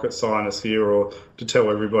be a rocket scientist here or to tell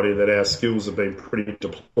everybody that our skills have been pretty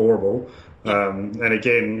deplorable. And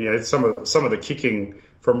again, some of the kicking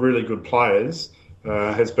from really good players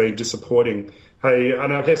has been disappointing. Hey,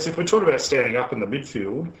 and I guess if we're talking about standing up in the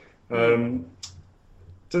midfield,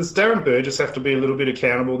 does Darren Burgess have to be a little bit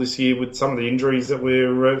accountable this year with some of the injuries that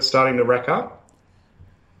we're starting to rack up?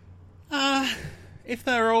 If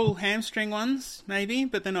they're all hamstring ones, maybe,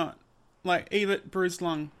 but they're not. Like Evert, bruised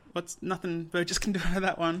lung. Nothing Burgess can do about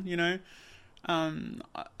that one,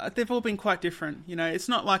 They've all been quite different, It's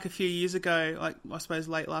not like a few years ago, like I suppose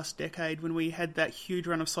late last decade, when we had that huge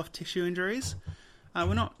run of soft tissue injuries. I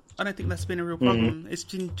don't think that's been a real problem. It's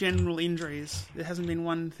been general injuries. There hasn't been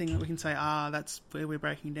one thing that we can say, that's where we're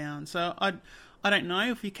breaking down. So I don't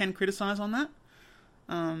know if you can criticise on that.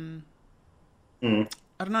 I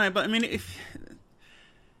don't know, but I mean, if...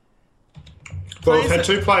 Well, we've had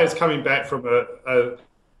two players coming back from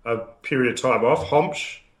a period of time off.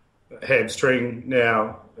 Homsch, hamstring,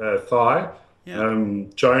 now thigh. Yeah.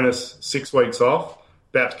 Jonas, 6 weeks off,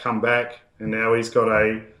 about to come back, and now he's got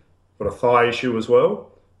a thigh issue as well,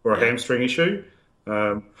 or a hamstring issue.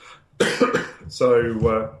 So I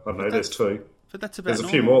don't know. There's two. But that's about. There's a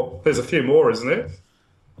few more. There's a few more, isn't there?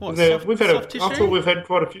 What? Soft tissue? I thought we've had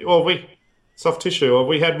quite a few. Soft tissue. Or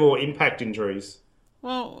we had more impact injuries.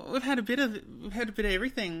 Well, we've had a bit of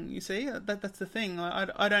everything. You see, that's the thing.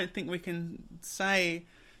 I don't think we can say,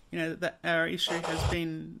 that our issue has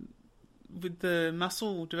been with the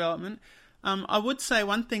muscle development. I would say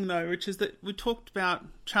one thing though, which is that we talked about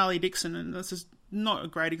Charlie Dixon, and this is not a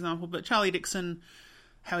great example, but Charlie Dixon,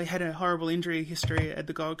 how he had a horrible injury history at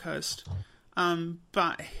the Gold Coast,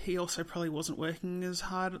 but he also probably wasn't working as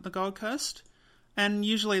hard at the Gold Coast. And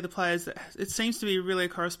usually the players it seems to be really a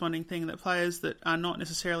corresponding thing that players that are not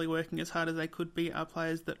necessarily working as hard as they could be are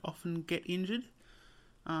players that often get injured.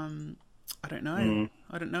 I don't know.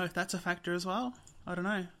 I don't know if that's a factor as well. I don't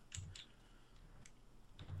know.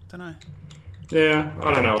 Yeah,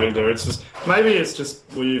 I don't know either. Maybe it's just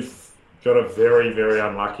we've got a very, very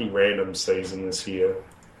unlucky random season this year,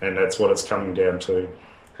 and that's what it's coming down to.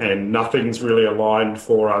 And nothing's really aligned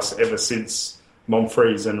for us ever since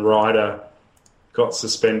Momfries and Ryder got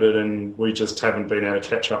suspended, and we just haven't been able to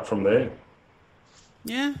catch up from there.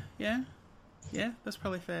 Yeah, that's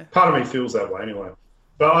probably fair. Part of me feels that way anyway.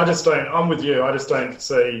 But I'm with you, I just don't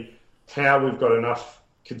see how we've got enough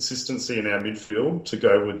consistency in our midfield to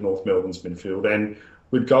go with North Melbourne's midfield. And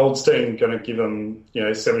with Goldstein going to give them,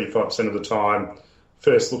 75% of the time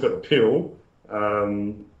first look at the pill,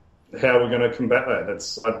 how are we going to combat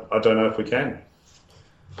that? I don't know if we can.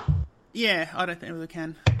 Yeah, I don't think we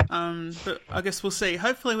can. But I guess we'll see.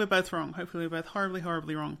 Hopefully we're both wrong. Hopefully we're both horribly,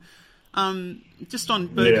 horribly wrong. Just on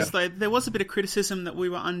Burgess, though, there was a bit of criticism that we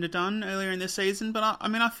were underdone earlier in the season, but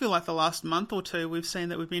I feel like the last month or two we've seen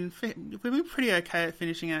that we've been pretty okay at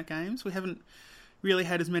finishing out games. We haven't really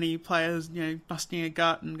had as many players, busting a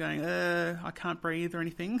gut and going, I can't breathe or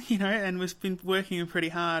anything, and we've been working pretty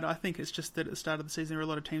hard. I think it's just that at the start of the season there were a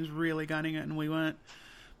lot of teams really gunning it and we weren't.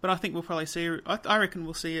 But I think we'll probably see, I reckon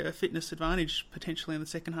we'll see a fitness advantage potentially in the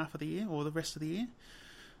second half of the year or the rest of the year.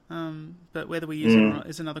 But whether we use it or not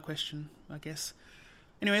is another question, I guess.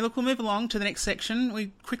 Anyway, look, we'll move along to the next section.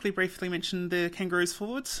 We briefly mentioned the Kangaroos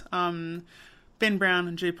forwards. Ben Brown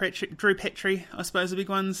and Drew Petrie, I suppose, are big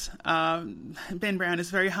ones. Ben Brown is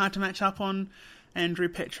very hard to match up on, and Drew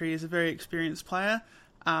Petrie is a very experienced player.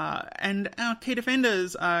 And our key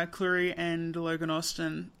defenders are Clurey and Logan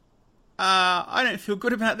Austin. I don't feel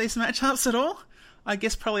good about these matchups at all. I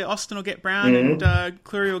guess probably Austin will get Brown and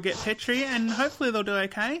Clurey will get Petrie, and hopefully they'll do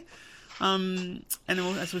okay. And then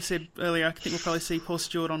as we said earlier, I think we'll probably see Paul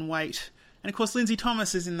Stewart on weight. And of course, Lindsay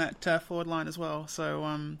Thomas is in that forward line as well. So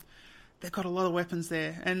they've got a lot of weapons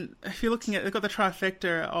there. And if you're looking at, they've got the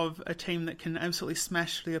trifecta of a team that can absolutely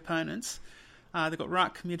smash the opponents. They've got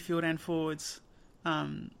ruck, midfield, and forwards.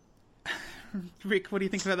 Rick, what do you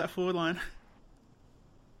think about that forward line?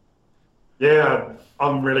 Yeah,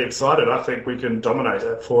 I'm really excited. I think we can dominate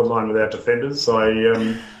that forward line with our defenders.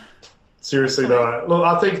 Seriously though, look,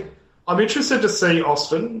 I think I'm interested to see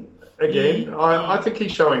Austin again. I think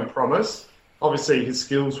he's showing promise. Obviously, his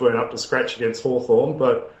skills weren't up to scratch against Hawthorn,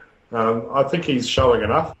 but I think he's showing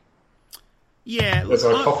enough. Yeah. As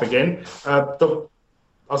I cough again. I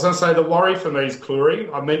was going to say the worry for me is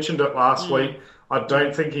Clurey. I mentioned it last week. I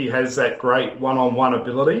don't think he has that great one-on-one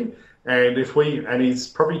ability. And he's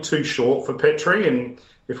probably too short for Petrie. And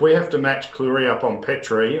if we have to match Clurey up on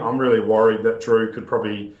Petrie, I'm really worried that Drew could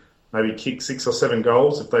probably maybe kick 6 or 7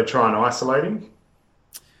 goals if they try and isolate him.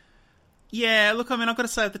 Yeah, look, I mean, I've got to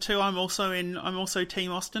say of the two, I'm also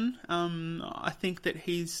Team Austin. I think that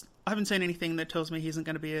I haven't seen anything that tells me he isn't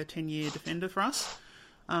going to be a 10-year defender for us,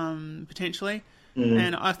 potentially.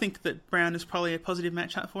 And I think that Brown is probably a positive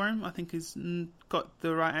matchup for him. I think he's got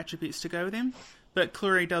the right attributes to go with him. But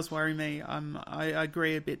Clurey does worry me. I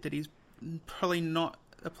agree a bit that he's probably not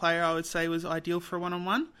a player I would say was ideal for a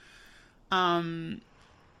one-on-one.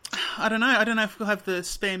 I don't know. I don't know if we'll have the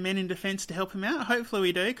spare men in defence to help him out. Hopefully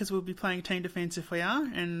we do, because we'll be playing team defence if we are,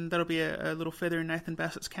 and that'll be a little feather in Nathan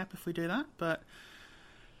Bassett's cap if we do that. But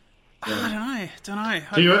I don't know.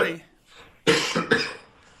 Hopefully.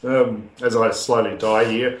 As I slowly die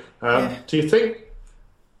here, do you think,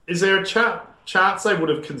 is there a chance they would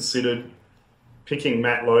have considered picking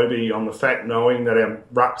Matt Lobbe on the fact knowing that our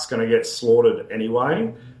ruck's going to get slaughtered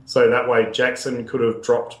anyway, so that way Jackson could have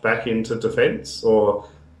dropped back into defence? Or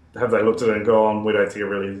have they looked at it and gone, we don't think it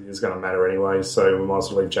really is going to matter anyway, so we might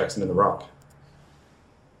as well leave Jackson in the ruck?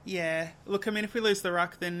 Yeah. Look, I mean, if we lose the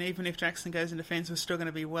ruck, then even if Jackson goes in defence, we're still going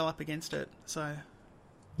to be well up against it. So,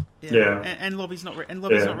 yeah. And Lobby's not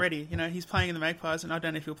not ready. You know, he's playing in the Magpies, and I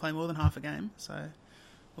don't know if he'll play more than half a game. So,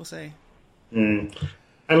 we'll see. And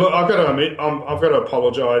look, I've got to admit, I've got to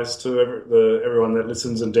apologise to everyone that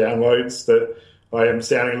listens and downloads that I am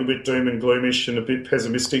sounding a little bit doom and gloomish and a bit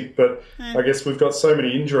pessimistic, but I guess we've got so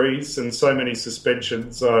many injuries and so many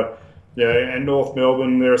suspensions. And North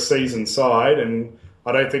Melbourne, they're a seasoned side, and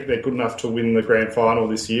I don't think they're good enough to win the grand final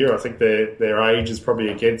this year. I think their age is probably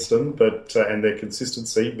against them, and their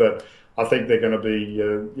consistency. But I think they're going to be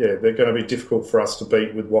they're going to be difficult for us to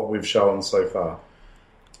beat with what we've shown so far.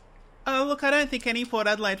 Oh, look, I don't think any Port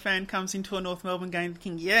Adelaide fan comes into a North Melbourne game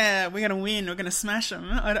thinking, yeah, we're going to win, we're going to smash them.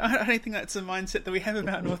 I don't think that's a mindset that we have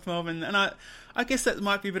about North Melbourne. And I guess that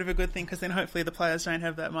might be a bit of a good thing, because then hopefully the players don't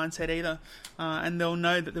have that mindset either. And they'll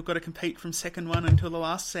know that they've got to compete from second one until the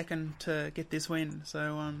last second to get this win.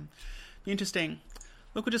 So, be interesting.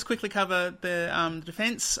 Look, we'll just quickly cover the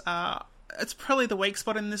defence. It's probably the weak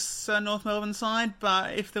spot in this North Melbourne side,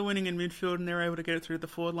 but if they're winning in midfield and they're able to get it through the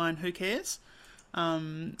forward line, who cares?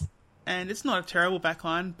 And it's not a terrible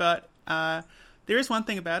backline, but there is one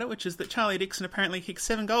thing about it, which is that Charlie Dixon apparently kicked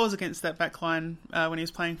 7 goals against that backline when he was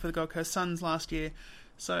playing for the Gold Coast Suns last year.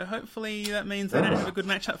 So hopefully that means they don't have a good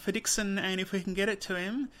matchup for Dixon, and if we can get it to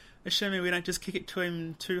him, assuming we don't just kick it to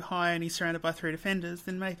him too high and he's surrounded by 3 defenders,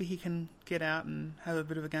 then maybe he can get out and have a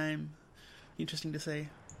bit of a game. Interesting to see.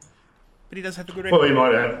 But he does have a good record. Well, he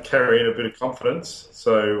might carry in a bit of confidence.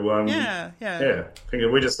 So yeah. We need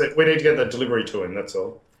to get that delivery to him, that's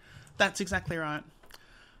all. That's exactly right.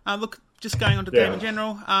 Look, just going on to the game in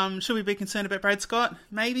general, should we be concerned about Brad Scott?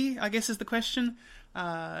 Maybe, I guess is the question.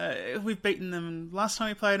 We've beaten them last time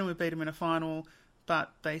we played them, we beat them in a final,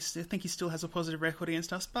 but I think he still has a positive record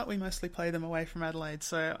against us, but we mostly play them away from Adelaide,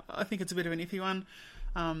 so I think it's a bit of an iffy one,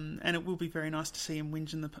 and it will be very nice to see him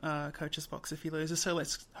whinge in the coach's box if he loses, so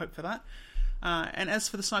let's hope for that. And as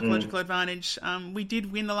for the psychological advantage, we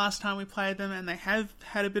did win the last time we played them, and they have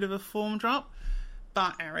had a bit of a form drop.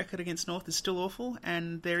 But our record against North is still awful,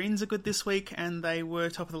 and their ins are good this week, and they were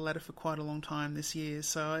top of the ladder for quite a long time this year.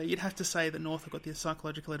 So you'd have to say that North have got the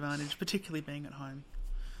psychological advantage, particularly being at home.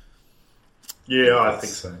 Yeah, I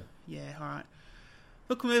think so. Yeah, all right.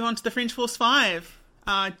 Look, we'll move on to the Fringe Force 5.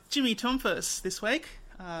 Jimmy Tompkins this week.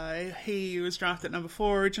 He was drafted at number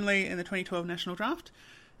 4 originally in the 2012 National Draft,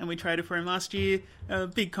 and we traded for him last year. A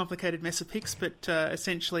big, complicated mess of picks, but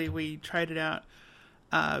essentially we traded out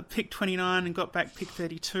pick 29 and got back pick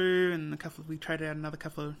 32, and we traded out another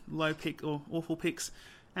couple of low pick or awful picks,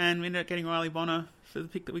 and we ended up getting Riley Bonner for the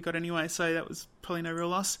pick that we got anyway, so that was probably no real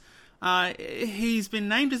loss. He's been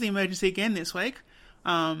named as the emergency again this week.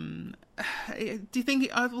 Do you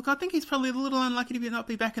think... look, I think he's probably a little unlucky to not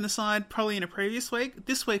be back in the side probably in a previous week.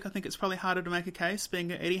 This week I think it's probably harder to make a case, being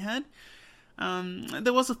that Eddie had.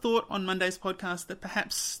 There was a thought on Monday's podcast that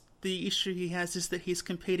perhaps the issue he has is that he's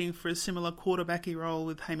competing for a similar quarterbacky role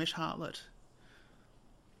with Hamish Hartlett.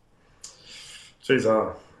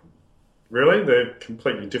 Jeez, really? They're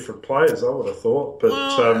completely different players, I would have thought. But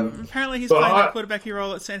apparently he's playing that quarterbacky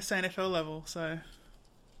role at NFL level, so...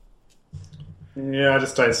 Yeah, I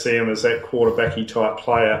just don't see him as that quarterbacky type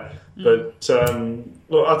player. But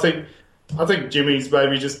look, I think Jimmy's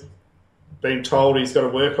maybe just been told he's got to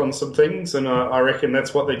work on some things, and I reckon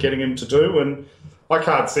that's what they're getting him to do. And I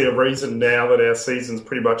can't see a reason now that our season's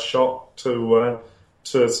pretty much shot to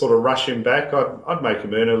sort of rush him back. I'd make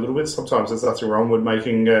him earn a little bit. Sometimes there's nothing wrong with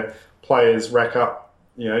making players rack up,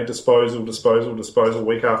 disposal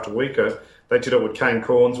week after week. They did it with Kane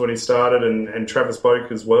Corns when he started, and Travis Boak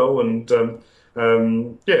as well. And look,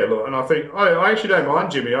 and I think I actually don't mind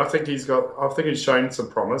Jimmy. I think he's shown some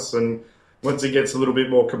promise, and once he gets a little bit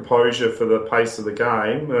more composure for the pace of the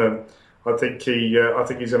game, I think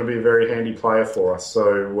he's going to be a very handy player for us.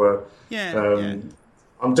 So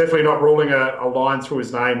I'm definitely not ruling a line through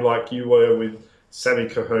his name like you were with Sammy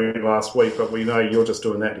Cahoon last week, but we know you're just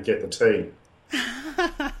doing that to get the tea.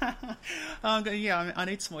 I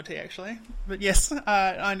need some more tea, actually. But yes,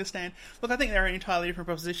 I understand. Look, I think they're an entirely different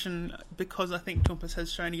proposition because I think Toumpas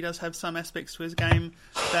has shown he does have some aspects to his game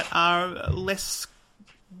that are less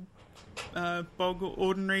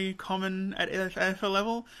ordinary, common at AFL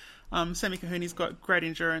level. Sammy Cahooney's got great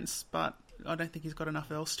endurance, but I don't think he's got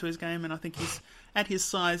enough else to his game, and I think he's at his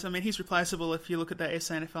size. I mean, he's replaceable if you look at the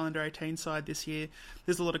SANFL under 18 side this year.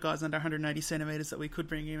 There's a lot of guys under 180 centimetres that we could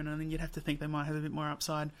bring in, and I think you'd have to think they might have a bit more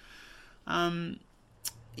upside.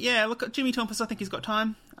 Look at Jimmy Toumpas. I think he's got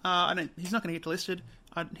time. He's not going to get delisted.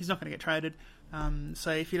 He's not going to get traded.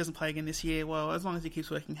 So if he doesn't play again this year, well, as long as he keeps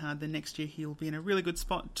working hard, then next year he'll be in a really good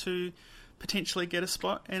spot to potentially get a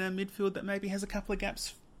spot in a midfield that maybe has a couple of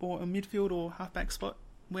gaps, or a midfield or halfback spot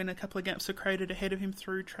when a couple of gaps are created ahead of him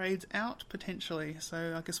through trades out, potentially.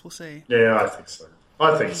 So I guess we'll see. Yeah,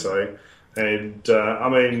 I think so.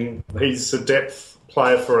 And, he's a depth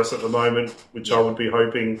player for us at the moment, which I would be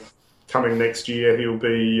hoping coming next year he'll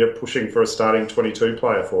be pushing for a starting 22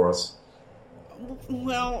 player for us.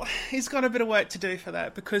 Well, he's got a bit of work to do for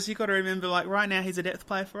that, because you've got to remember, like, right now he's a depth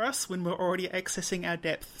player for us when we're already accessing our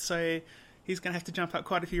depth. So he's going to have to jump up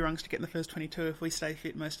quite a few rungs to get in the first 22 if we stay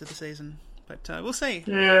fit most of the season. But we'll see.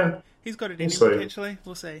 Yeah. He's got it in him, potentially.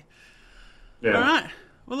 We'll see. Yeah. All right.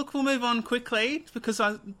 Well, look, we'll move on quickly, because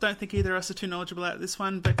I don't think either of us are too knowledgeable about this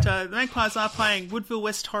one. But the Magpies are playing Woodville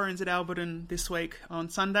West Torrens at Alberton this week on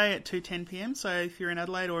Sunday at 2:10pm. So if you're in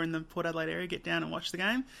Adelaide or in the Port Adelaide area, get down and watch the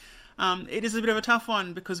game. It is a bit of a tough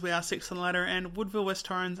one because we are sixth on the ladder, and Woodville West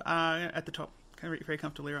Torrens are at the top very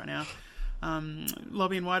comfortably right now.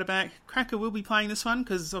 Lobby and Widerback. Cracker will be playing this one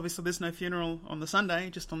because obviously there's no funeral on the Sunday,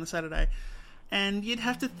 just on the Saturday. And you'd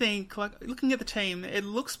have to think, like, looking at the team, it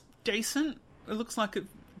looks decent. It looks like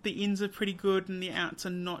the ins are pretty good and the outs are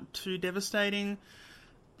not too devastating.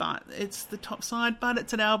 But it's the top side, but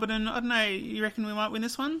it's at Alberton. I don't know, you reckon we might win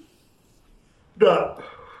this one? No.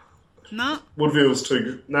 No? Woodville's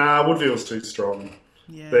too strong.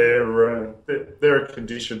 Yeah. They're a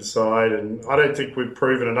conditioned side, and I don't think we've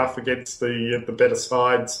proven enough against the better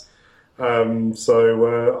sides. But I'm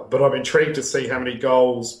intrigued to see how many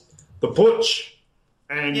goals the Butch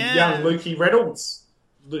and young Lukey Reynolds,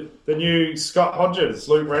 the new Scott Hodges,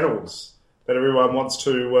 Luke Reynolds, that everyone wants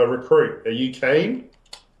to recruit. Are you keen?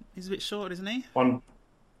 He's a bit short, isn't he? On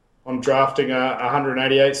drafting a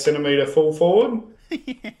 188 centimetre full forward?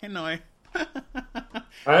 No.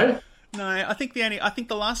 Hey? No, I think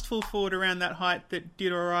the last full forward around that height that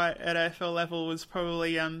did all right at AFL level was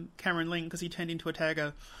probably Cameron Ling, because he turned into a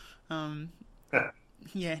tagger.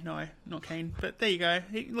 Yeah, no, not keen. But there you go.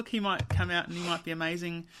 He might come out and he might be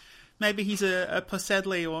amazing. Maybe he's a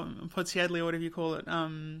Podsadley or whatever you call it,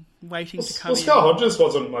 waiting to come in. Scott Hodges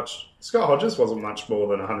wasn't much more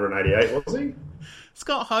than 188, was he?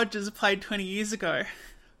 Scott Hodges played 20 years ago.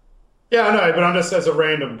 Yeah, I know, but I'm just as a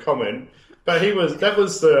random comment. But that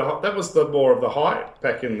was the more of the height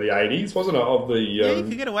back in the 80s, wasn't it? Of the yeah, you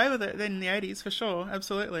could get away with it then in the 80s for sure,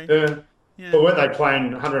 absolutely. Yeah. But weren't they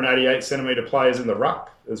playing 188 centimetre players in the ruck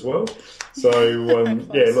as well? So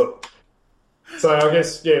look. So I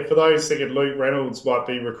guess for those thinking Luke Reynolds might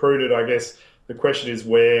be recruited, I guess the question is,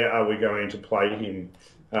 where are we going to play him?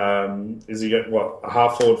 Is he a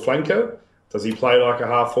half forward flanker? Does he play like a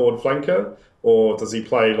half forward flanker? Or does he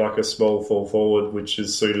play like a small full forward, which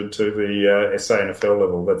is suited to the SANFL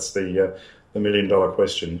level? That's the $1 million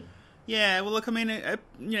question. Yeah, well, look, I mean,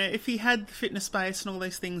 if he had the fitness base and all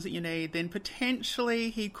these things that you need, then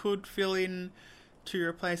potentially he could fill in to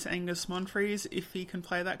replace Angus Monfries if he can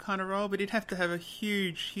play that kind of role. But he'd have to have a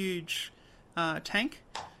huge tank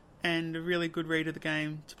and a really good read of the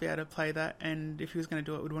game to be able to play that. And if he was going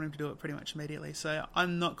to do it, we'd want him to do it pretty much immediately. So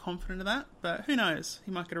I'm not confident of that, but who knows?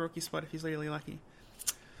 He might get a rookie spot if he's really lucky.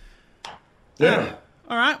 Yeah.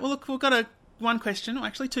 All right, well, look, we've got one question, or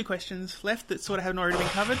actually two questions left that sort of haven't already been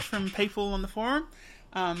covered from people on the forum.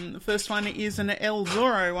 The first one is an El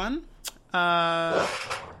Zorro one.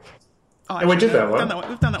 We did that one.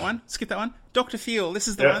 We've done that one. Skip that one. Dr. Feel, this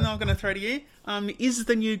is the one I'm going to throw to you. Is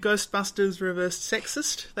the new Ghostbusters reversed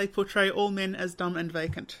sexist? They portray all men as dumb and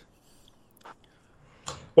vacant.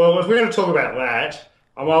 Well, if we're going to talk about that,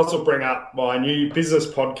 I might also bring up my new business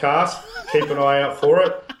podcast. Keep an eye out for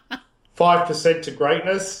it. 5% to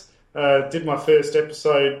Greatness. Did my first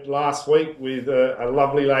episode last week with a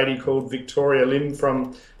lovely lady called Victoria Lim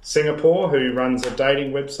from Singapore, who runs a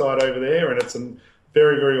dating website over there, and it's a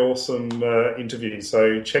Very, very awesome interview.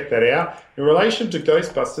 So check that out. In relation to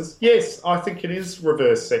Ghostbusters, yes, I think it is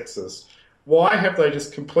reverse sexist. Why have they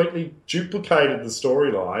just completely duplicated the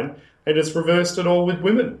storyline and just reversed it all with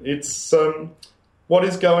women? It's what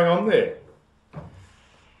is going on there?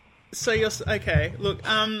 So you're okay. Look,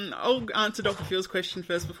 I'll answer Dr. Phil's question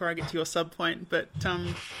first before I get to your sub point. But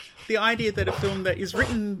the idea that a film that is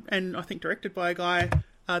written and I think directed by a guy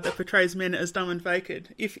that portrays men as dumb and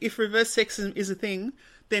vacant, if reverse sexism is a thing,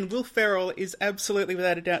 then Will Ferrell is absolutely,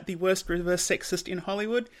 without a doubt, the worst reverse sexist in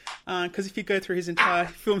Hollywood. Because if you go through his entire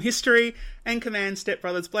film history, Anchorman, Step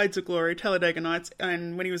Brothers, Blades of Glory, Talladega Nights,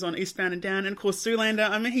 and when he was on Eastbound and Down, and of course Zoolander,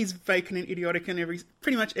 I mean, he's vacant and idiotic in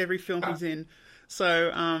pretty much every film he's in.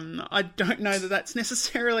 So I don't know that that's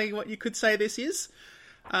necessarily what you could say this is.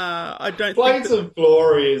 I don't. Blades of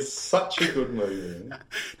Glory is such a good movie.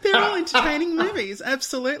 They're all entertaining movies,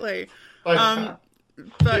 absolutely. But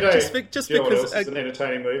just you know because what else is an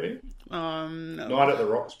entertaining movie? No. Night at the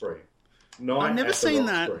Roxbury. I've never seen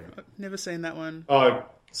that. I've never seen that one. Oh,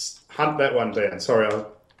 hunt that one down. Sorry,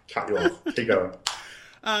 I'll cut you off. Keep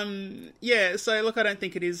going. Yeah. So look, I don't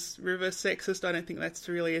think it is reverse sexist. I don't think that's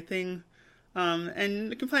really a thing.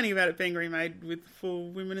 And complaining about it being remade for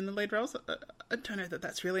women in the lead roles, I don't know that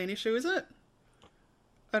that's really an issue, is it?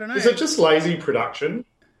 I don't know. Is it just lazy production?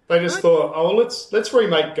 They just thought, oh, let's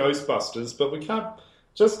remake Ghostbusters, but we can't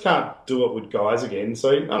do it with guys again.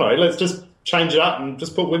 So I don't know, let's just change it up and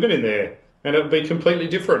just put women in there, and it'll be completely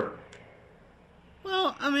different.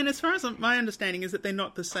 Well, I mean, as far as my understanding is that they're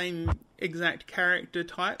not the same exact character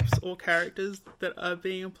types or characters that are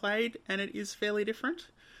being played, and it is fairly different.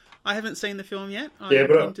 I haven't seen the film yet. I'm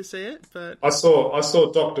keen to see it, but I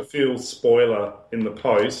saw Dr. Phil's spoiler in the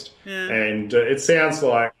post, and it sounds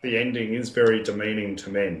like the ending is very demeaning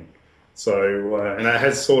to men. So, and it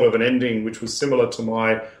has sort of an ending which was similar to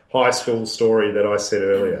my high school story that I said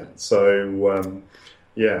earlier. So,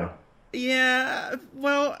 yeah. Yeah,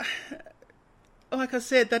 well, like I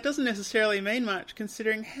said, that doesn't necessarily mean much,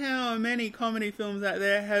 considering how many comedy films out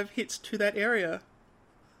there have hits to that area.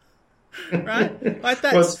 Right? Like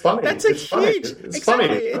that's, well, it's funny. That's a huge... It's funny.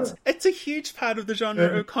 It's a huge part of the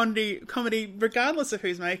genre of comedy, regardless of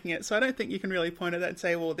who's making it. So I don't think you can really point at that and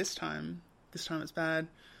say, well, this time it's bad.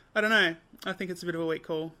 I don't know. I think it's a bit of a weak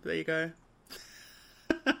call. There you go.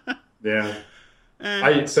 Yeah.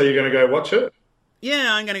 So you're going to go watch it?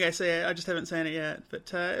 Yeah, I'm going to go see it. I just haven't seen it yet.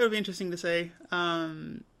 But it'll be interesting to see. I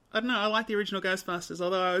don't know. I like the original Ghostbusters,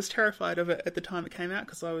 although I was terrified of it at the time it came out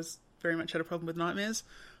because I was very much had a problem with nightmares.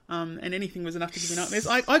 And anything was enough to give me nightmares.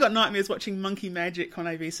 I got nightmares watching Monkey Magic on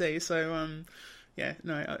ABC, so,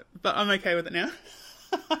 but I'm okay with it now.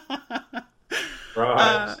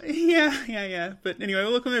 Right. Yeah. But anyway,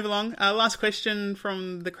 we'll move along. Last question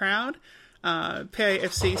from the crowd.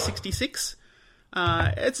 PAFC 66.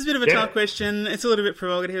 It's a bit of a tough question. It's a little bit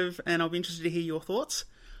provocative, and I'll be interested to hear your thoughts.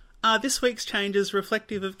 Are this week's changes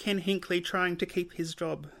reflective of Ken Hinckley trying to keep his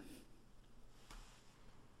job?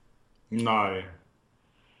 No.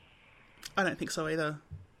 I don't think so either.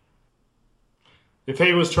 If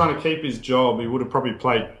he was trying to keep his job, he would have probably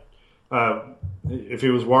played... if he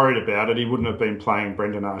was worried about it, he wouldn't have been playing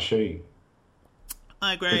Brendan Archie.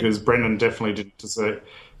 I agree. Because Brendan definitely didn't deserve...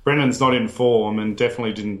 Brendan's not in form and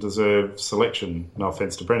definitely didn't deserve selection. No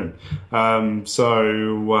offence to Brendan.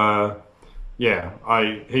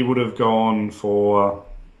 He would have gone for,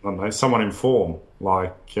 I don't know, someone in form,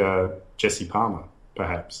 like Jesse Palmer,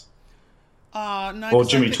 perhaps. No, or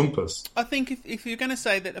Jimmy Toumpas. I think if you're going to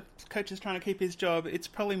say that a coach is trying to keep his job, it's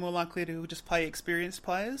probably more likely to just play experienced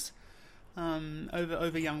players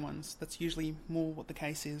over young ones. That's usually more what the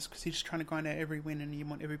case is, because you're just trying to grind out every win and you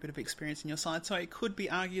want every bit of experience in your side. So it could be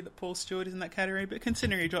argued that Paul Stewart is in that category, but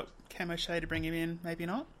considering he dropped Cam O'Shea to bring him in, maybe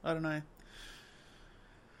not. I don't know.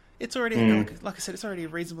 It's already, like I said, it's already a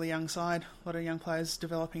reasonably young side. A lot of young players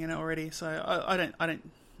developing in it already. So I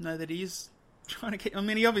don't know that he is trying to keep... I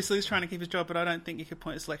mean, he obviously is trying to keep his job, but I don't think you could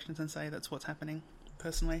point to selections and say that's what's happening,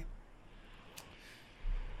 personally.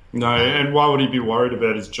 No, and why would he be worried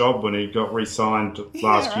about his job when he got re-signed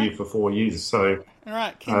last year for 4 years? So he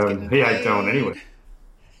ain't going anywhere.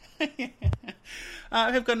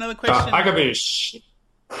 I've got another question. I could be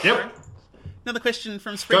Yep. Another question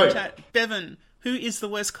from Spring Chat. Bevan, who is the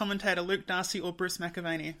worst commentator, Luke Darcy or Bruce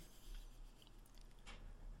McAvaney?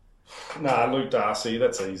 Nah, Luke Darcy,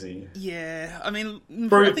 that's easy. Yeah, I mean...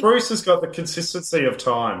 Bruce has got the consistency of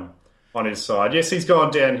time on his side. Yes, he's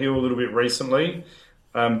gone downhill a little bit recently,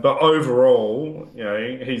 but overall, you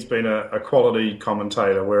know, he's been a quality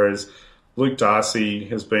commentator, whereas Luke Darcy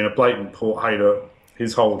has been a blatant port hater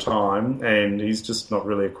his whole time, and he's just not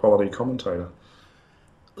really a quality commentator.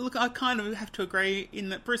 Look, I kind of have to agree in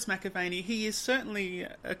that Bruce McAvaney, he is certainly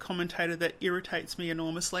a commentator that irritates me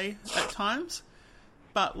enormously at times.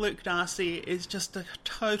 But Luke Darcy is just a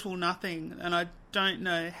total nothing, and I don't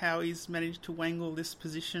know how he's managed to wangle this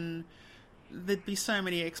position. There'd be so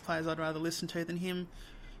many ex-players I'd rather listen to than him,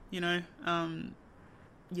 you know.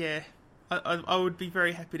 Yeah, I would be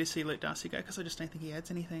very happy to see Luke Darcy go, because I just don't think he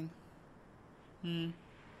adds anything.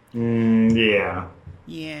 Yeah.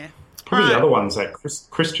 Yeah. Probably the other one's that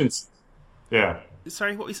Christensen. Yeah.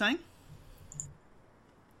 Sorry, what were you saying?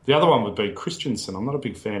 The other one would be Christensen. I'm not a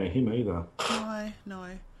big fan of him either. No.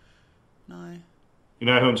 You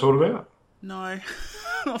know who I'm talking about? No.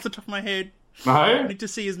 Off the top of my head. No? I need to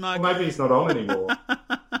see his mug. Well, maybe he's not on anymore.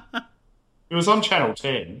 He was on Channel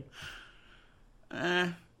 10.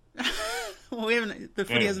 Well, the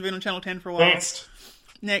footy hasn't been on Channel 10 for a while.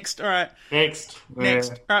 Next, all right. Next. All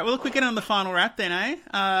right, well, look, we're getting on the final wrap then,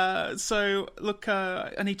 eh? So, look,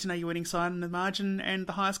 I need to know your winning side and the margin and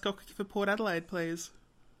the highest goal kicker for Port Adelaide, please.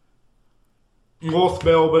 North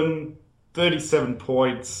Melbourne, 37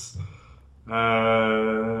 points.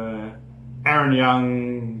 Aaron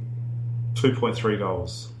Young, 2.3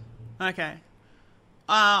 goals. Okay.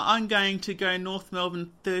 I'm going to go North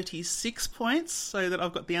Melbourne 36 points so that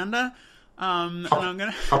I've got the under. And I'm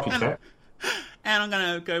going to... Copycat. And I'm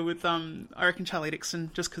going to go with, I reckon, Charlie Dixon,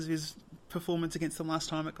 just because of his performance against them last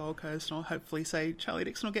time at Gold Coast. And I'll hopefully say Charlie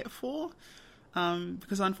Dixon will get 4.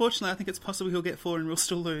 Because unfortunately, I think it's possible he'll get 4 and we'll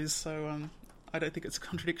still lose. So I don't think it's a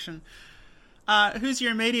contradiction. Who's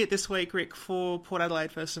your immediate this week, Rick, for Port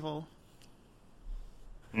Adelaide, first of all?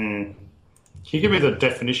 Can you give me the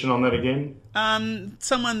definition on that again?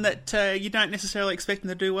 Someone that you don't necessarily expect them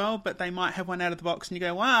to do well, but they might have one out of the box and you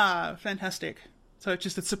go, wow, fantastic. So it's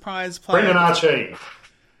just a surprise player. Brendan Archie.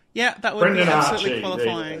 Yeah, that would be absolutely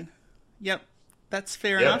qualifying. Yep, that's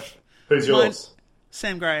fair enough. Who's yours?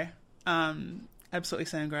 Sam Gray. Absolutely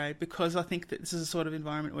Sam Gray, because I think that this is a sort of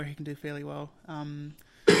environment where he can do fairly well. And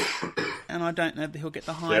I don't know that he'll get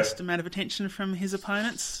the highest amount of attention from his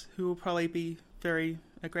opponents, who will probably be very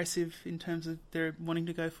aggressive in terms of their wanting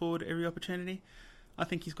to go forward every opportunity. I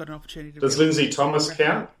think he's got an opportunity to... Does Lindsay Thomas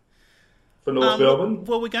count for North Melbourne?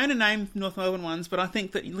 Well, we're going to name North Melbourne ones, but I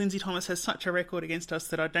think that Lindsay Thomas has such a record against us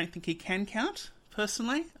that I don't think he can count,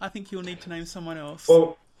 personally. I think you'll need to name someone else.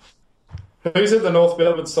 Well, who's at the North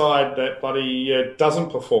Melbourne side that bloody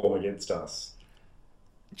doesn't perform against us?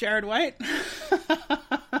 Jared Waite.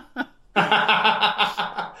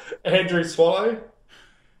 Andrew Swallow?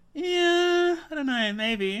 Yeah, I don't know,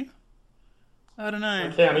 maybe. I don't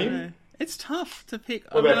know. Count him? It's tough to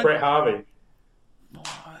pick. What about Brett Harvey?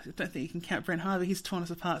 I don't think you can count Brent Harvey. He's torn us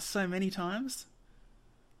apart so many times.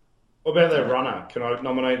 What about their runner? Can I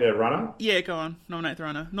nominate their runner? Yeah, go on. Nominate the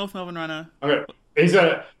runner. North Melbourne runner. Okay.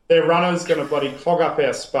 Their runner's going to bloody clog up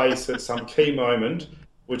our space at some key moment,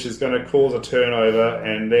 which is going to cause a turnover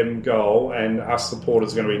and them goal, and us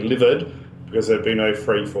supporters are going to be livid because there'd be no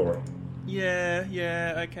free for it.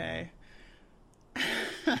 Yeah, okay.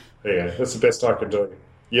 Yeah, that's the best I can do.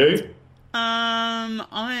 You?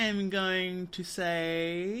 I am going to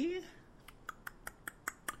say...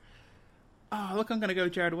 Oh, look, I'm going to go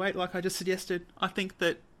with Jared Waite, like I just suggested. I think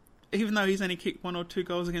that even though he's only kicked 1 or 2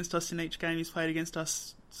 goals against us in each game he's played against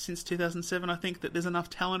us since 2007, I think that there's enough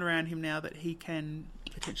talent around him now that he can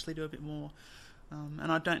potentially do a bit more. And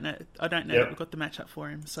I don't know that we've got the matchup for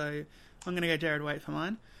him, so I'm going to go Jared Waite for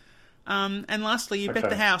mine. And lastly, you bet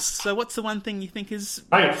the house. So what's the one thing you think is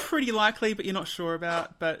pretty likely, but you're not sure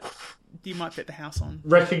about, but you might bet the house on?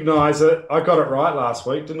 Recognise it. I got it right last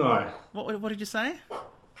week, didn't I? What did you say?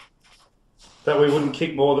 That we wouldn't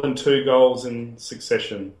kick more than 2 goals in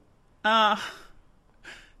succession. I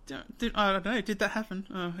don't know. Did that happen?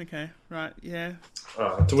 Oh, okay. Right, yeah.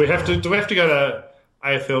 Do we have to go to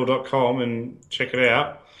AFL.com and check it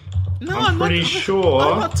out? No, I'm pretty sure.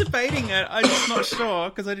 I'm not debating it. I'm just not sure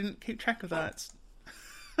because I didn't keep track of that.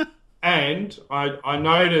 And I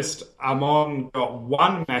noticed Amon got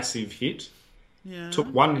 1 massive hit. Yeah.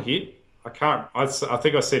 Took 1 hit. I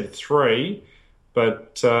think I said 3,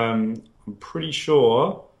 but I'm pretty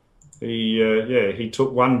sure he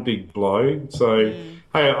took 1 big blow. So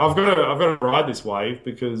hey, I've got to ride this wave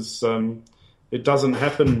because it doesn't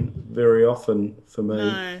happen very often for me.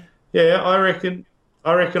 No. Yeah, I reckon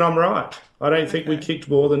I'm right. I don't think we kicked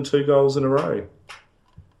more than 2 goals in a row.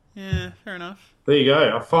 Yeah, fair enough. There you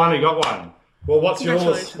go. I finally got one. Well, what's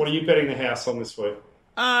yours? What are you betting the house on this week?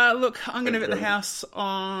 Look, I'm going to bet the house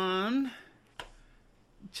on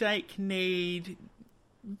Jake Need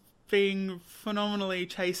being phenomenally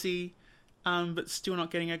chasey, but still not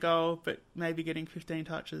getting a goal, but maybe getting 15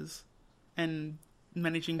 touches and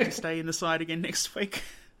managing to stay in the side again next week.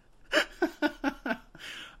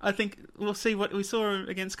 I think we'll see what we saw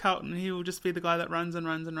against Carlton. He will just be the guy that runs and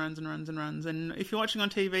runs and runs and runs and runs. And if you're watching on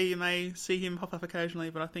TV, you may see him pop up occasionally,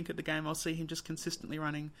 but I think at the game I'll see him just consistently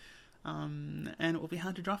running. And it will be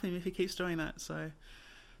hard to drop him if he keeps doing that. So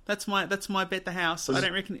that's my bet the house. I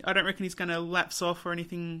don't reckon he's going to lapse off or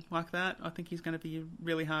anything like that. I think he's going to be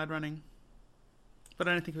really hard running. But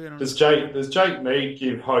I don't think we're going to. Does Jake Mead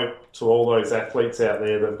give hope to all those athletes out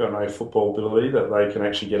there that've got no football ability that they can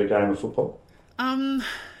actually get a game of football?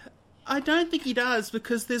 I don't think he does,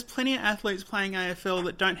 because there's plenty of athletes playing AFL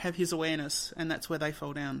that don't have his awareness, and that's where they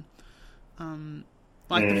fall down. The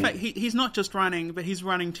fact he's not just running, but he's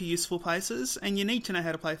running to useful places, and you need to know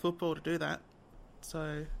how to play football to do that.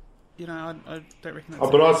 So, I don't reckon that's...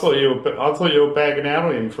 But I thought you were bagging out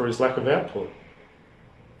on him for his lack of output.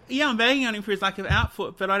 Yeah, I'm bagging on him for his lack of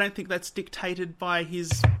output, but I don't think that's dictated by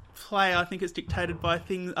his play. I think it's dictated by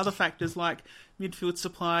other factors like midfield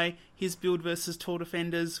supply, his build versus tall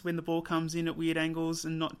defenders when the ball comes in at weird angles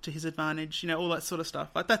and not to his advantage, all that sort of stuff.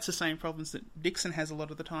 Like, that's the same problems that Dixon has a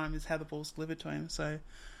lot of the time, is how the ball's delivered to him. So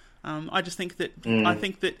I just think that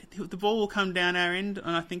the ball will come down our end,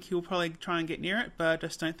 and I think he'll probably try and get near it, but I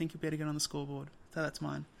just don't think he'll be able to get on the scoreboard. So that's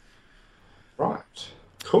mine. Right.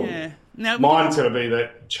 Cool. Yeah. Now, mine's going to be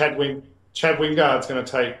that Chad Wingard's going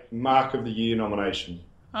to take Mark of the Year nomination.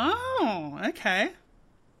 Oh, okay.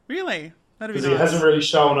 Really? That'd be nice. Because he hasn't really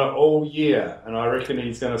shown it all year, and I reckon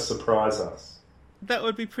he's going to surprise us. That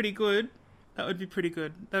would be pretty good. That would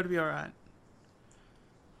be all right.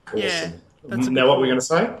 Awesome. Yeah. Now, what were we going to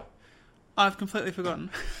say? I've completely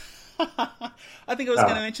forgotten. I think I was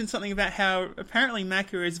going to mention something about how apparently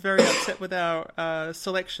Macca is very upset with our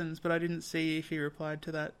selections, but I didn't see if he replied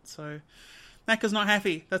to that. So Macca's not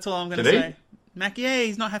happy. That's all I'm going to say.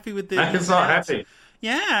 He's not happy with the... Macca's not happy.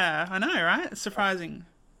 Yeah, I know, right? It's surprising.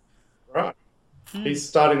 Right. He's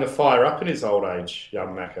starting to fire up in his old age,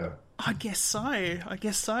 young Macca. I guess so.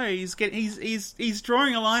 He's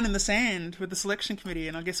drawing a line in the sand with the selection committee,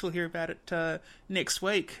 and I guess we'll hear about it next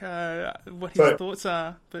week. What his thoughts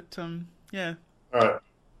are, but yeah. All right,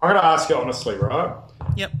 I'm going to ask you honestly, right?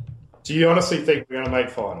 Yep. Do you honestly think we're going to make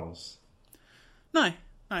finals? No,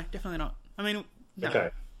 definitely not. I mean, no. Okay.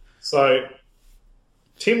 So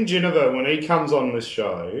Tim Ginniver, when he comes on this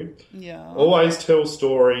show, always tells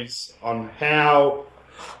stories on how,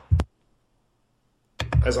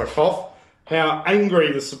 as I cough, how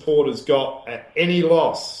angry the supporters got at any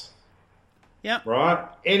loss. Yep. Right?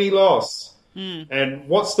 Any loss. And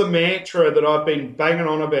what's the mantra that I've been banging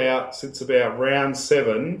on about since about round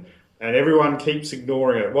 7, and everyone keeps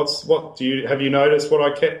ignoring it? Have you noticed what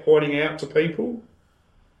I kept pointing out to people?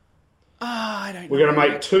 I don't know. We're going to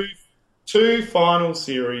make two final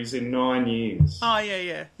series in 9 years. Oh,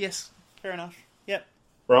 yeah. Yes. Fair enough. Yep.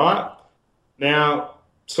 Right? Now,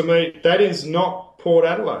 to me, that is not Port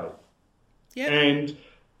Adelaide. Yep. And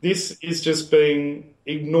this is just being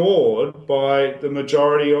ignored by the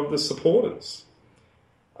majority of the supporters.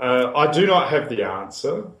 I do not have the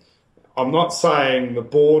answer. I'm not saying the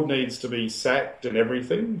board needs to be sacked and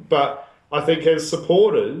everything, but I think as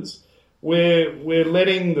supporters, we're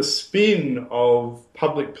letting the spin of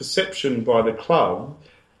public perception by the club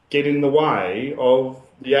get in the way of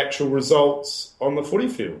the actual results on the footy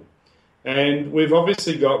field. And we've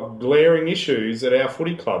obviously got glaring issues at our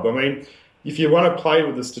footy club. I mean, if you want to play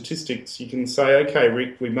with the statistics, you can say, okay,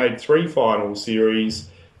 Rick, we made 3 final series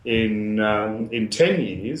in 10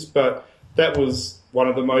 years, but that was one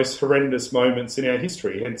of the most horrendous moments in our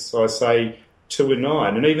history. Hence, I say 2 and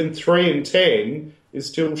 9. And even 3 and 10 is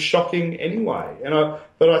still shocking anyway.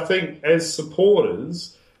 But I think as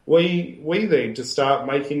supporters, we need to start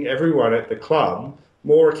making everyone at the club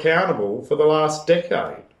more accountable for the last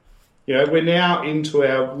decade. We're now into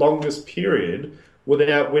our longest period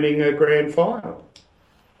without winning a grand final.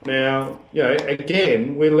 Now,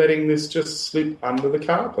 again, we're letting this just slip under the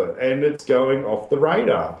carpet, and it's going off the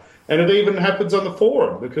radar. And it even happens on the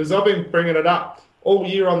forum, because I've been bringing it up all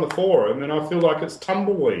year on the forum, and I feel like it's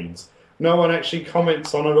tumbleweeds. No one actually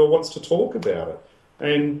comments on it or wants to talk about it.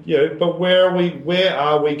 And, but where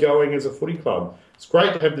are we going as a footy club? It's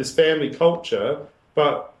great to have this family culture,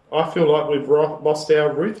 but I feel like we've lost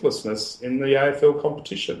our ruthlessness in the AFL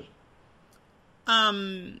competition.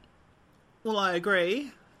 Well, I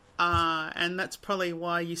agree. And that's probably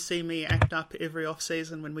why you see me act up every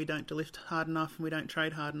off-season when we don't lift hard enough and we don't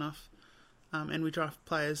trade hard enough. And we draft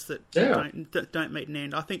players that don't meet an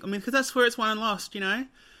end. Because that's where it's won and lost,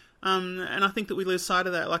 And I think that we lose sight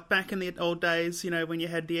of that. Like back in the old days, when you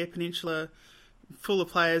had the Eyre Peninsula full of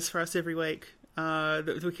players for us every week,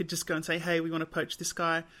 that we could just go and say, hey, we want to poach this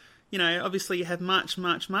guy. obviously you have much,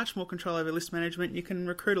 much, much more control over list management. You can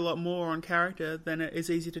recruit a lot more on character than it is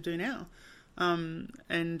easy to do now.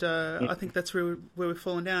 I think that's where we've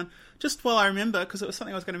fallen down. Just while I remember, because it was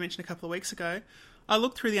something I was going to mention a couple of weeks ago, I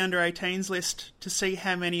looked through the under-18s list to see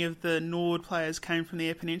how many of the Nord players came from the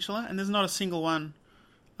Eyre Peninsula, and there's not a single one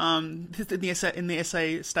in the SA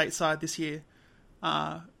stateside this year.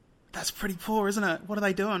 That's pretty poor, isn't it? What are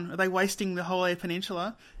they doing? Are they wasting the whole Eyre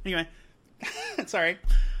Peninsula? Anyway, sorry.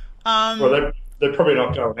 Well, they're probably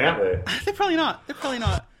not going out there. They're probably not.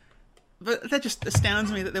 But that just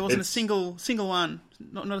astounds me that there wasn't a single one,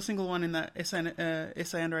 not a single one in that SA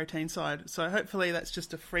under-18 side. So hopefully that's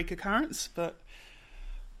just a freak occurrence. But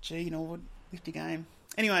gee, Norwood, lift your game.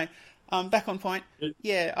 Anyway, back on point.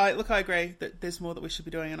 Yeah, I agree that there's more that we should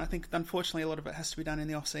be doing, and I think unfortunately a lot of it has to be done in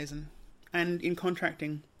the off season and in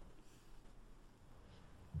contracting.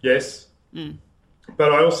 Yes,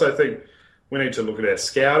 but I also think we need to look at our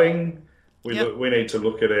scouting. We need to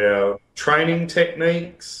look at our training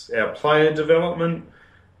techniques, our player development.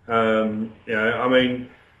 Mel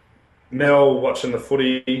watching the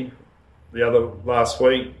footy last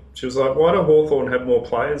week, she was like, "Why do Hawthorn have more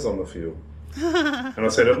players on the field?" And I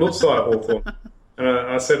said, "It looks like Hawthorn." And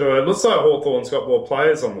I said to her, "It looks like Hawthorn's got more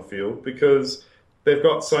players on the field because they've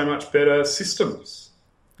got so much better systems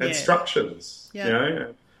and structures."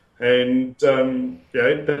 And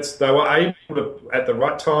they were able to, at the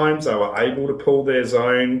right times, they were able to pull our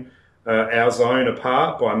zone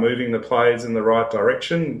apart by moving the players in the right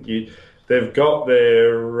direction. They've got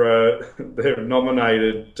their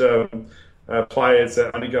nominated players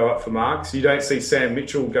that only go up for marks. You don't see Sam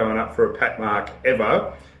Mitchell going up for a pat mark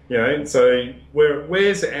ever. So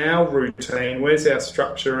where's our routine? Where's our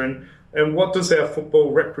structure? And what does our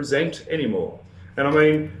football represent anymore?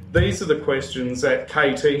 And these are the questions that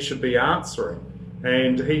KT should be answering,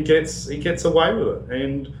 and he gets away with it.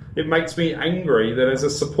 And it makes me angry that as a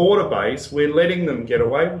supporter base, we're letting them get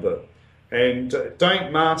away with it. And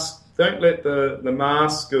don't let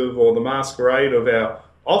the masquerade of our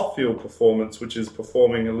off-field performance, which is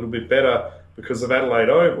performing a little bit better because of Adelaide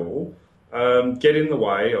Oval, get in the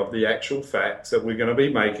way of the actual facts that we're going to be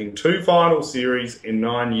making 2 final series in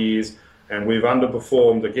 9 years. And we've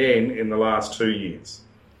underperformed again in the last 2 years.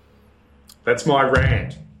 That's my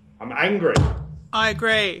rant. I'm angry. I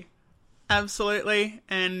agree. Absolutely.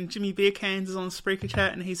 And Jimmy Beercans is on Spreaker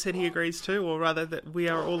Chat and he said he agrees too, or rather that we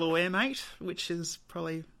are all aware, mate, which is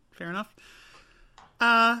probably fair enough.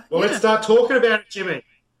 Let's start talking about it, Jimmy.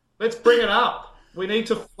 Let's bring it up. We need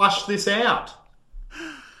to flush this out.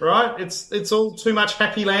 Right? It's all too much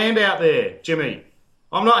happy land out there, Jimmy.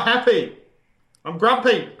 I'm not happy. I'm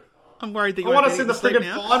grumpy. I'm worried that you I won't want us in the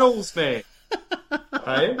friggin' finals, man.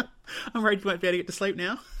 Hey? I'm worried you won't be able to get to sleep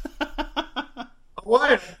now. I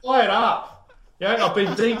won't. Play it up. I've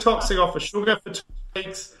been detoxing off of sugar for 2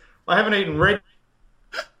 weeks. I haven't eaten red.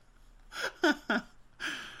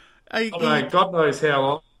 God knows how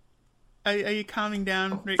long. Are you calming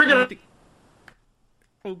down, Rick?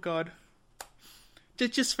 Oh, God.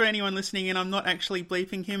 Just for anyone listening in, I'm not actually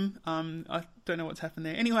bleeping him. I don't know what's happened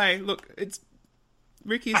there. Anyway, look,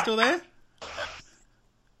 Ricky, you still there?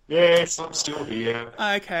 Yes, I'm still here.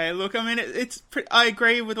 Okay, look, I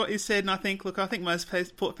agree with what you said, and I think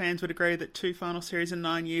most Port fans would agree that 2 final series in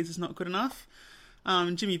 9 years is not good enough.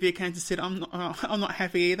 Jimmy Beercans said, I'm not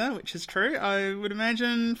happy either, which is true. I would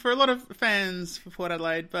imagine for a lot of fans for Port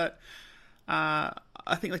Adelaide, but I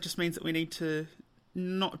think that just means that we need to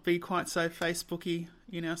not be quite so Facebooky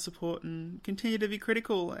in our support and continue to be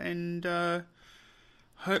critical, and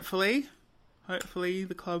hopefully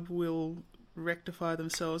the club will rectify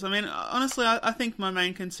themselves. Honestly, I think my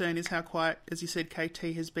main concern is how quiet, as you said,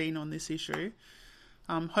 KT has been on this issue.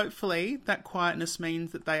 Hopefully that quietness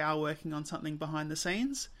means that they are working on something behind the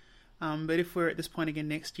scenes. But if we're at this point again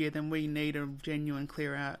next year, then we need a genuine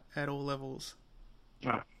clear out at all levels.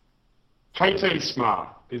 No. KT's smart.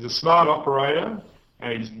 He's a smart operator,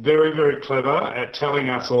 and he's very, very clever at telling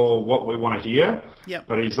us all what we want to hear. Yep.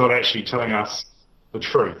 But he's not actually telling us the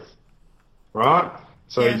truth. Right?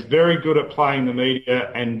 So he's very good at playing the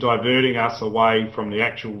media and diverting us away from the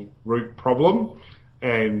actual root problem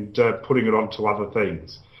and putting it onto other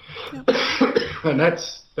things. Yep. And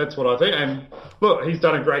that's what I think. And look, he's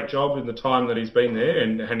done a great job in the time that he's been there,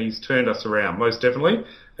 and he's turned us around, most definitely.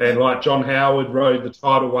 And like John Howard rode the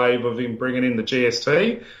tidal wave of him bringing in the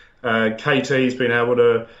GST, KT's been able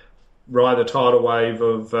to ride the tidal wave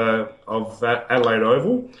of Adelaide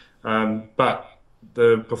Oval. But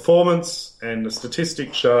the performance and the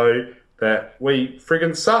statistics show that we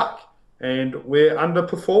friggin' suck and we're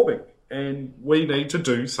underperforming, and we need to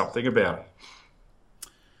do something about it.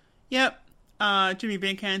 Yep. Jimmy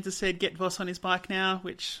Benkans has said get Voss on his bike now,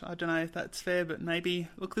 which I don't know if that's fair, but maybe.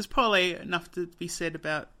 Look, there's probably enough to be said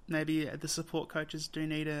about maybe the support coaches do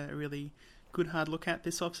need a really good hard look at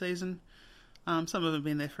this off-season. Some of them have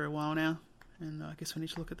been there for a while now, and I guess we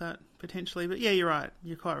need to look at that potentially. But yeah, you're right.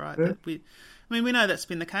 You're quite right. Yeah. That we know that's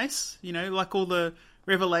been the case. You know, like all the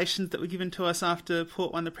revelations that were given to us after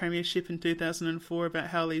Port won the premiership in 2004 about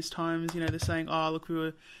how these times, you know, they're saying, oh, look, we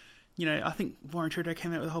were... You know, I think Warren Trudeau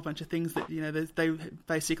came out with a whole bunch of things that, you know, they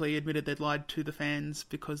basically admitted they'd lied to the fans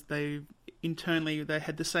because they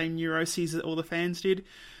had the same neuroses that all the fans did.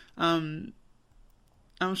 I'm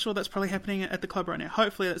sure that's probably happening at the club right now.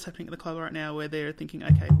 Hopefully that's happening at the club right now where they're thinking,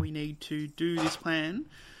 okay, we need to do this plan,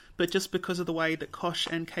 but just because of the way that Kosh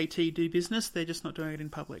and KT do business, they're just not doing it in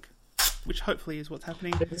public, which hopefully is what's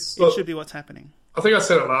happening. It should be what's happening. I think I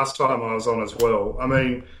said it last time I was on as well. I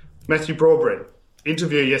mean, Matthew Broadbent,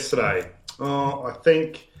 interview yesterday. For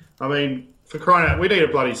crying out, we need a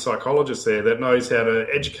bloody psychologist there that knows how to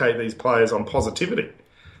educate these players on positivity.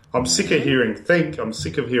 I'm sick of hearing think. I'm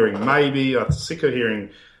sick of hearing maybe. I'm sick of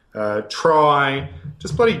hearing try.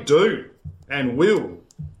 Just bloody do and will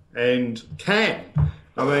and can.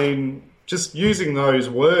 I mean, just using those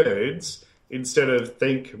words instead of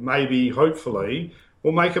think, maybe, hopefully,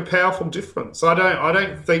 will make a powerful difference. I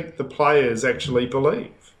don't think the players actually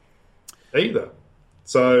believe either.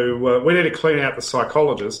 So we need to clean out the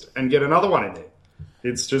psychologist and get another one in there.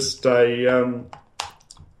 It's just I'm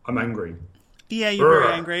angry. Yeah, you're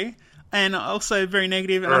very angry, and also very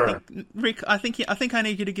negative. And I think, Rick, I think I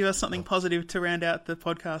need you to give us something positive to round out the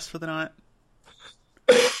podcast for the night.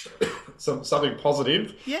 Something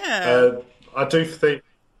positive. Yeah. I do think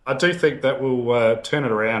that will turn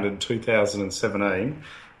it around in 2017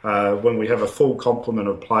 when we have a full complement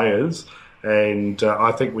of players. And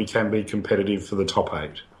I think we can be competitive for the top 8.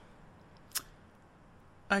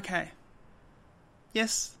 Okay.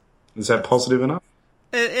 Yes. Is that positive enough?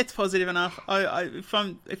 It's positive enough.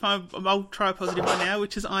 I'll try a positive one now,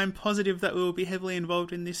 which is I'm positive that we will be heavily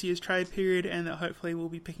involved in this year's trade period, and that hopefully we'll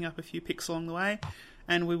be picking up a few picks along the way,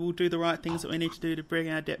 and we will do the right things that we need to do to bring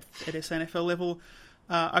our depth at SNFL level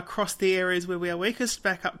across the areas where we are weakest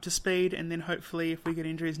back up to speed, and then hopefully if we get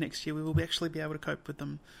injuries next year, we will actually be able to cope with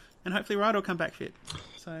them. And hopefully Ryder will come back fit.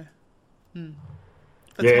 So,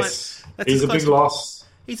 yes, he's a big loss.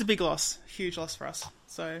 He's a big loss, huge loss for us.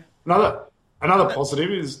 So another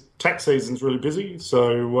positive is tax season's really busy.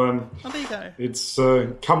 So there you go. It's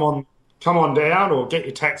come on down or get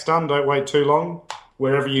your tax done. Don't wait too long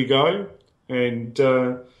wherever you go. And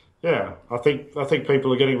I think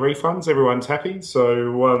people are getting refunds. Everyone's happy.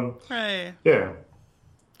 So hey. Yeah,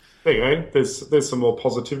 there you go. There's some more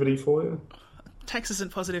positivity for you. Tax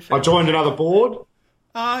isn't positive. I joined another board.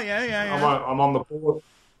 Oh, yeah. I'm on the board.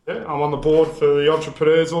 Yeah, I'm on the board for the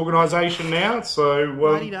Entrepreneurs Organisation now. So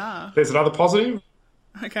there's another positive.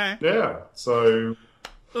 Okay. Yeah. So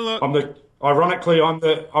look, I'm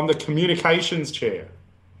the communications chair.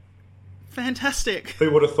 Fantastic.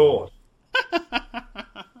 Who would have thought?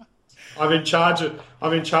 I'm in charge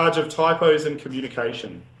of typos and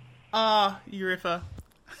communication. You ripper.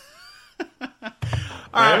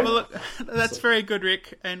 All right, well, look, that's very good,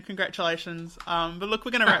 Rick, and congratulations. But look,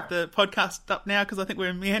 we're going to wrap the podcast up now because I think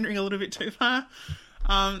we're meandering a little bit too far.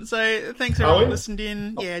 So thanks everyone who listened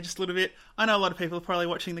in. Yeah, just a little bit. I know a lot of people are probably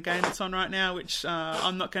watching the game that's on right now, which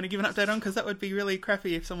I'm not going to give an update on because that would be really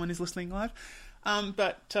crappy if someone is listening live.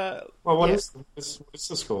 What is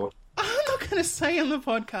the score? I'm not going to say on the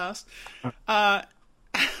podcast. All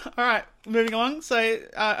right, moving along. So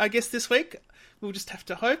I guess this week we'll just have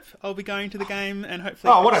to hope. I'll be going to the game and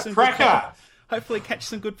hopefully... Oh, what a cracker! Hopefully catch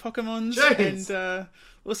some good Pokemons. Jeez. And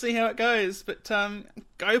we'll see how it goes. But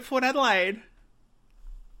go Port Adelaide.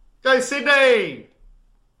 Go Sydney!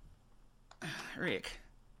 Rick.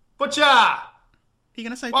 Butcher! Are you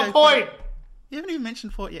going to say 1 point! You haven't even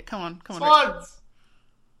mentioned Port yet. Come on, Rick. Swads!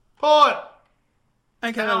 Port!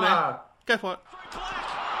 Okay, go Port.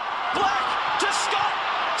 Black to Scott.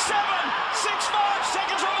 6-5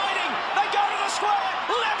 seconds remaining. They go to the square.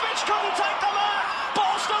 Leppich couldn't take the mark.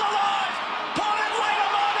 Ball still alive. Port Adelaide are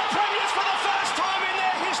minor premiers for the first time in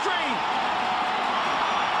their history.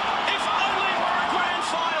 If only it were a grand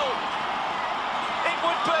final, it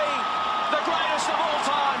would be the greatest of all time.